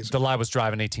just amazing. The lie was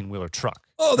drive an 18-wheeler truck.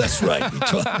 Oh, that's right.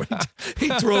 He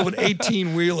drove an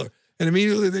 18-wheeler. And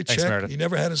immediately they checked. He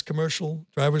never had his commercial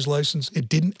driver's license. It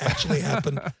didn't actually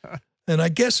happen. And I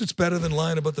guess it's better than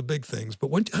lying about the big things.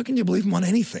 But how can you believe him on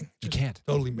anything? You can't.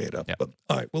 Totally made up. Yeah. But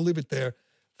all right, we'll leave it there.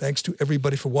 Thanks to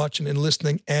everybody for watching and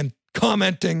listening and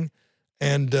commenting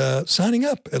and signing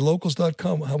up at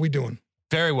locals.com. How we doing?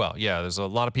 Very well. Yeah, there's a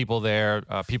lot of people there.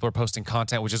 People are posting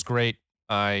content, which is great.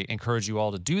 I encourage you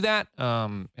all to do that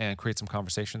and create some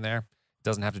conversation there. It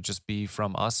doesn't have to just be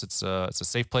from us. It's a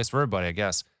safe place for everybody, I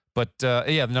guess. But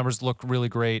yeah, the numbers look really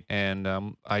great. And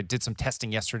I did some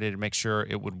testing yesterday to make sure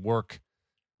it would work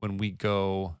when we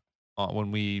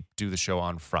do the show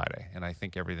on Friday. And I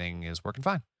think everything is working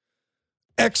fine.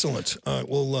 Excellent.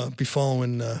 We'll be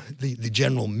following the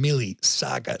General Milley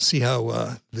saga. See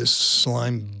how this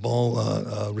slime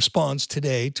ball responds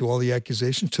today to all the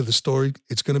accusations, to the story.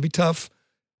 It's going to be tough,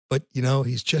 but,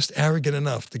 he's just arrogant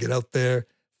enough to get out there,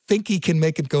 think he can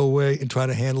make it go away and try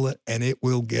to handle it, and it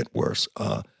will get worse.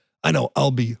 I know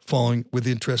I'll be following with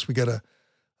interest. We got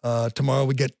tomorrow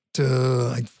we get,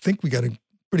 I think we got a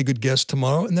pretty good guest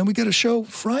tomorrow, and then we got a show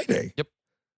Friday. Yep.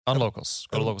 On Locals.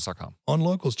 Go to locals.com. On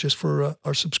Locals, just for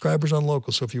our subscribers on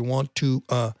Locals. So if you want to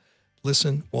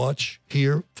listen, watch,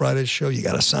 hear Friday's show, you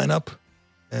got to sign up.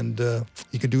 And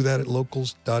you can do that at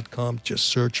locals.com. Just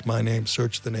search my name,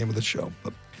 search the name of the show.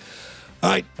 But,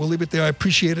 all right, we'll leave it there. I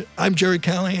appreciate it. I'm Jerry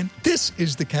Callahan. This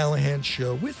is The Callahan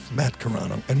Show with Matt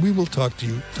Carano, and we will talk to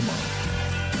you tomorrow.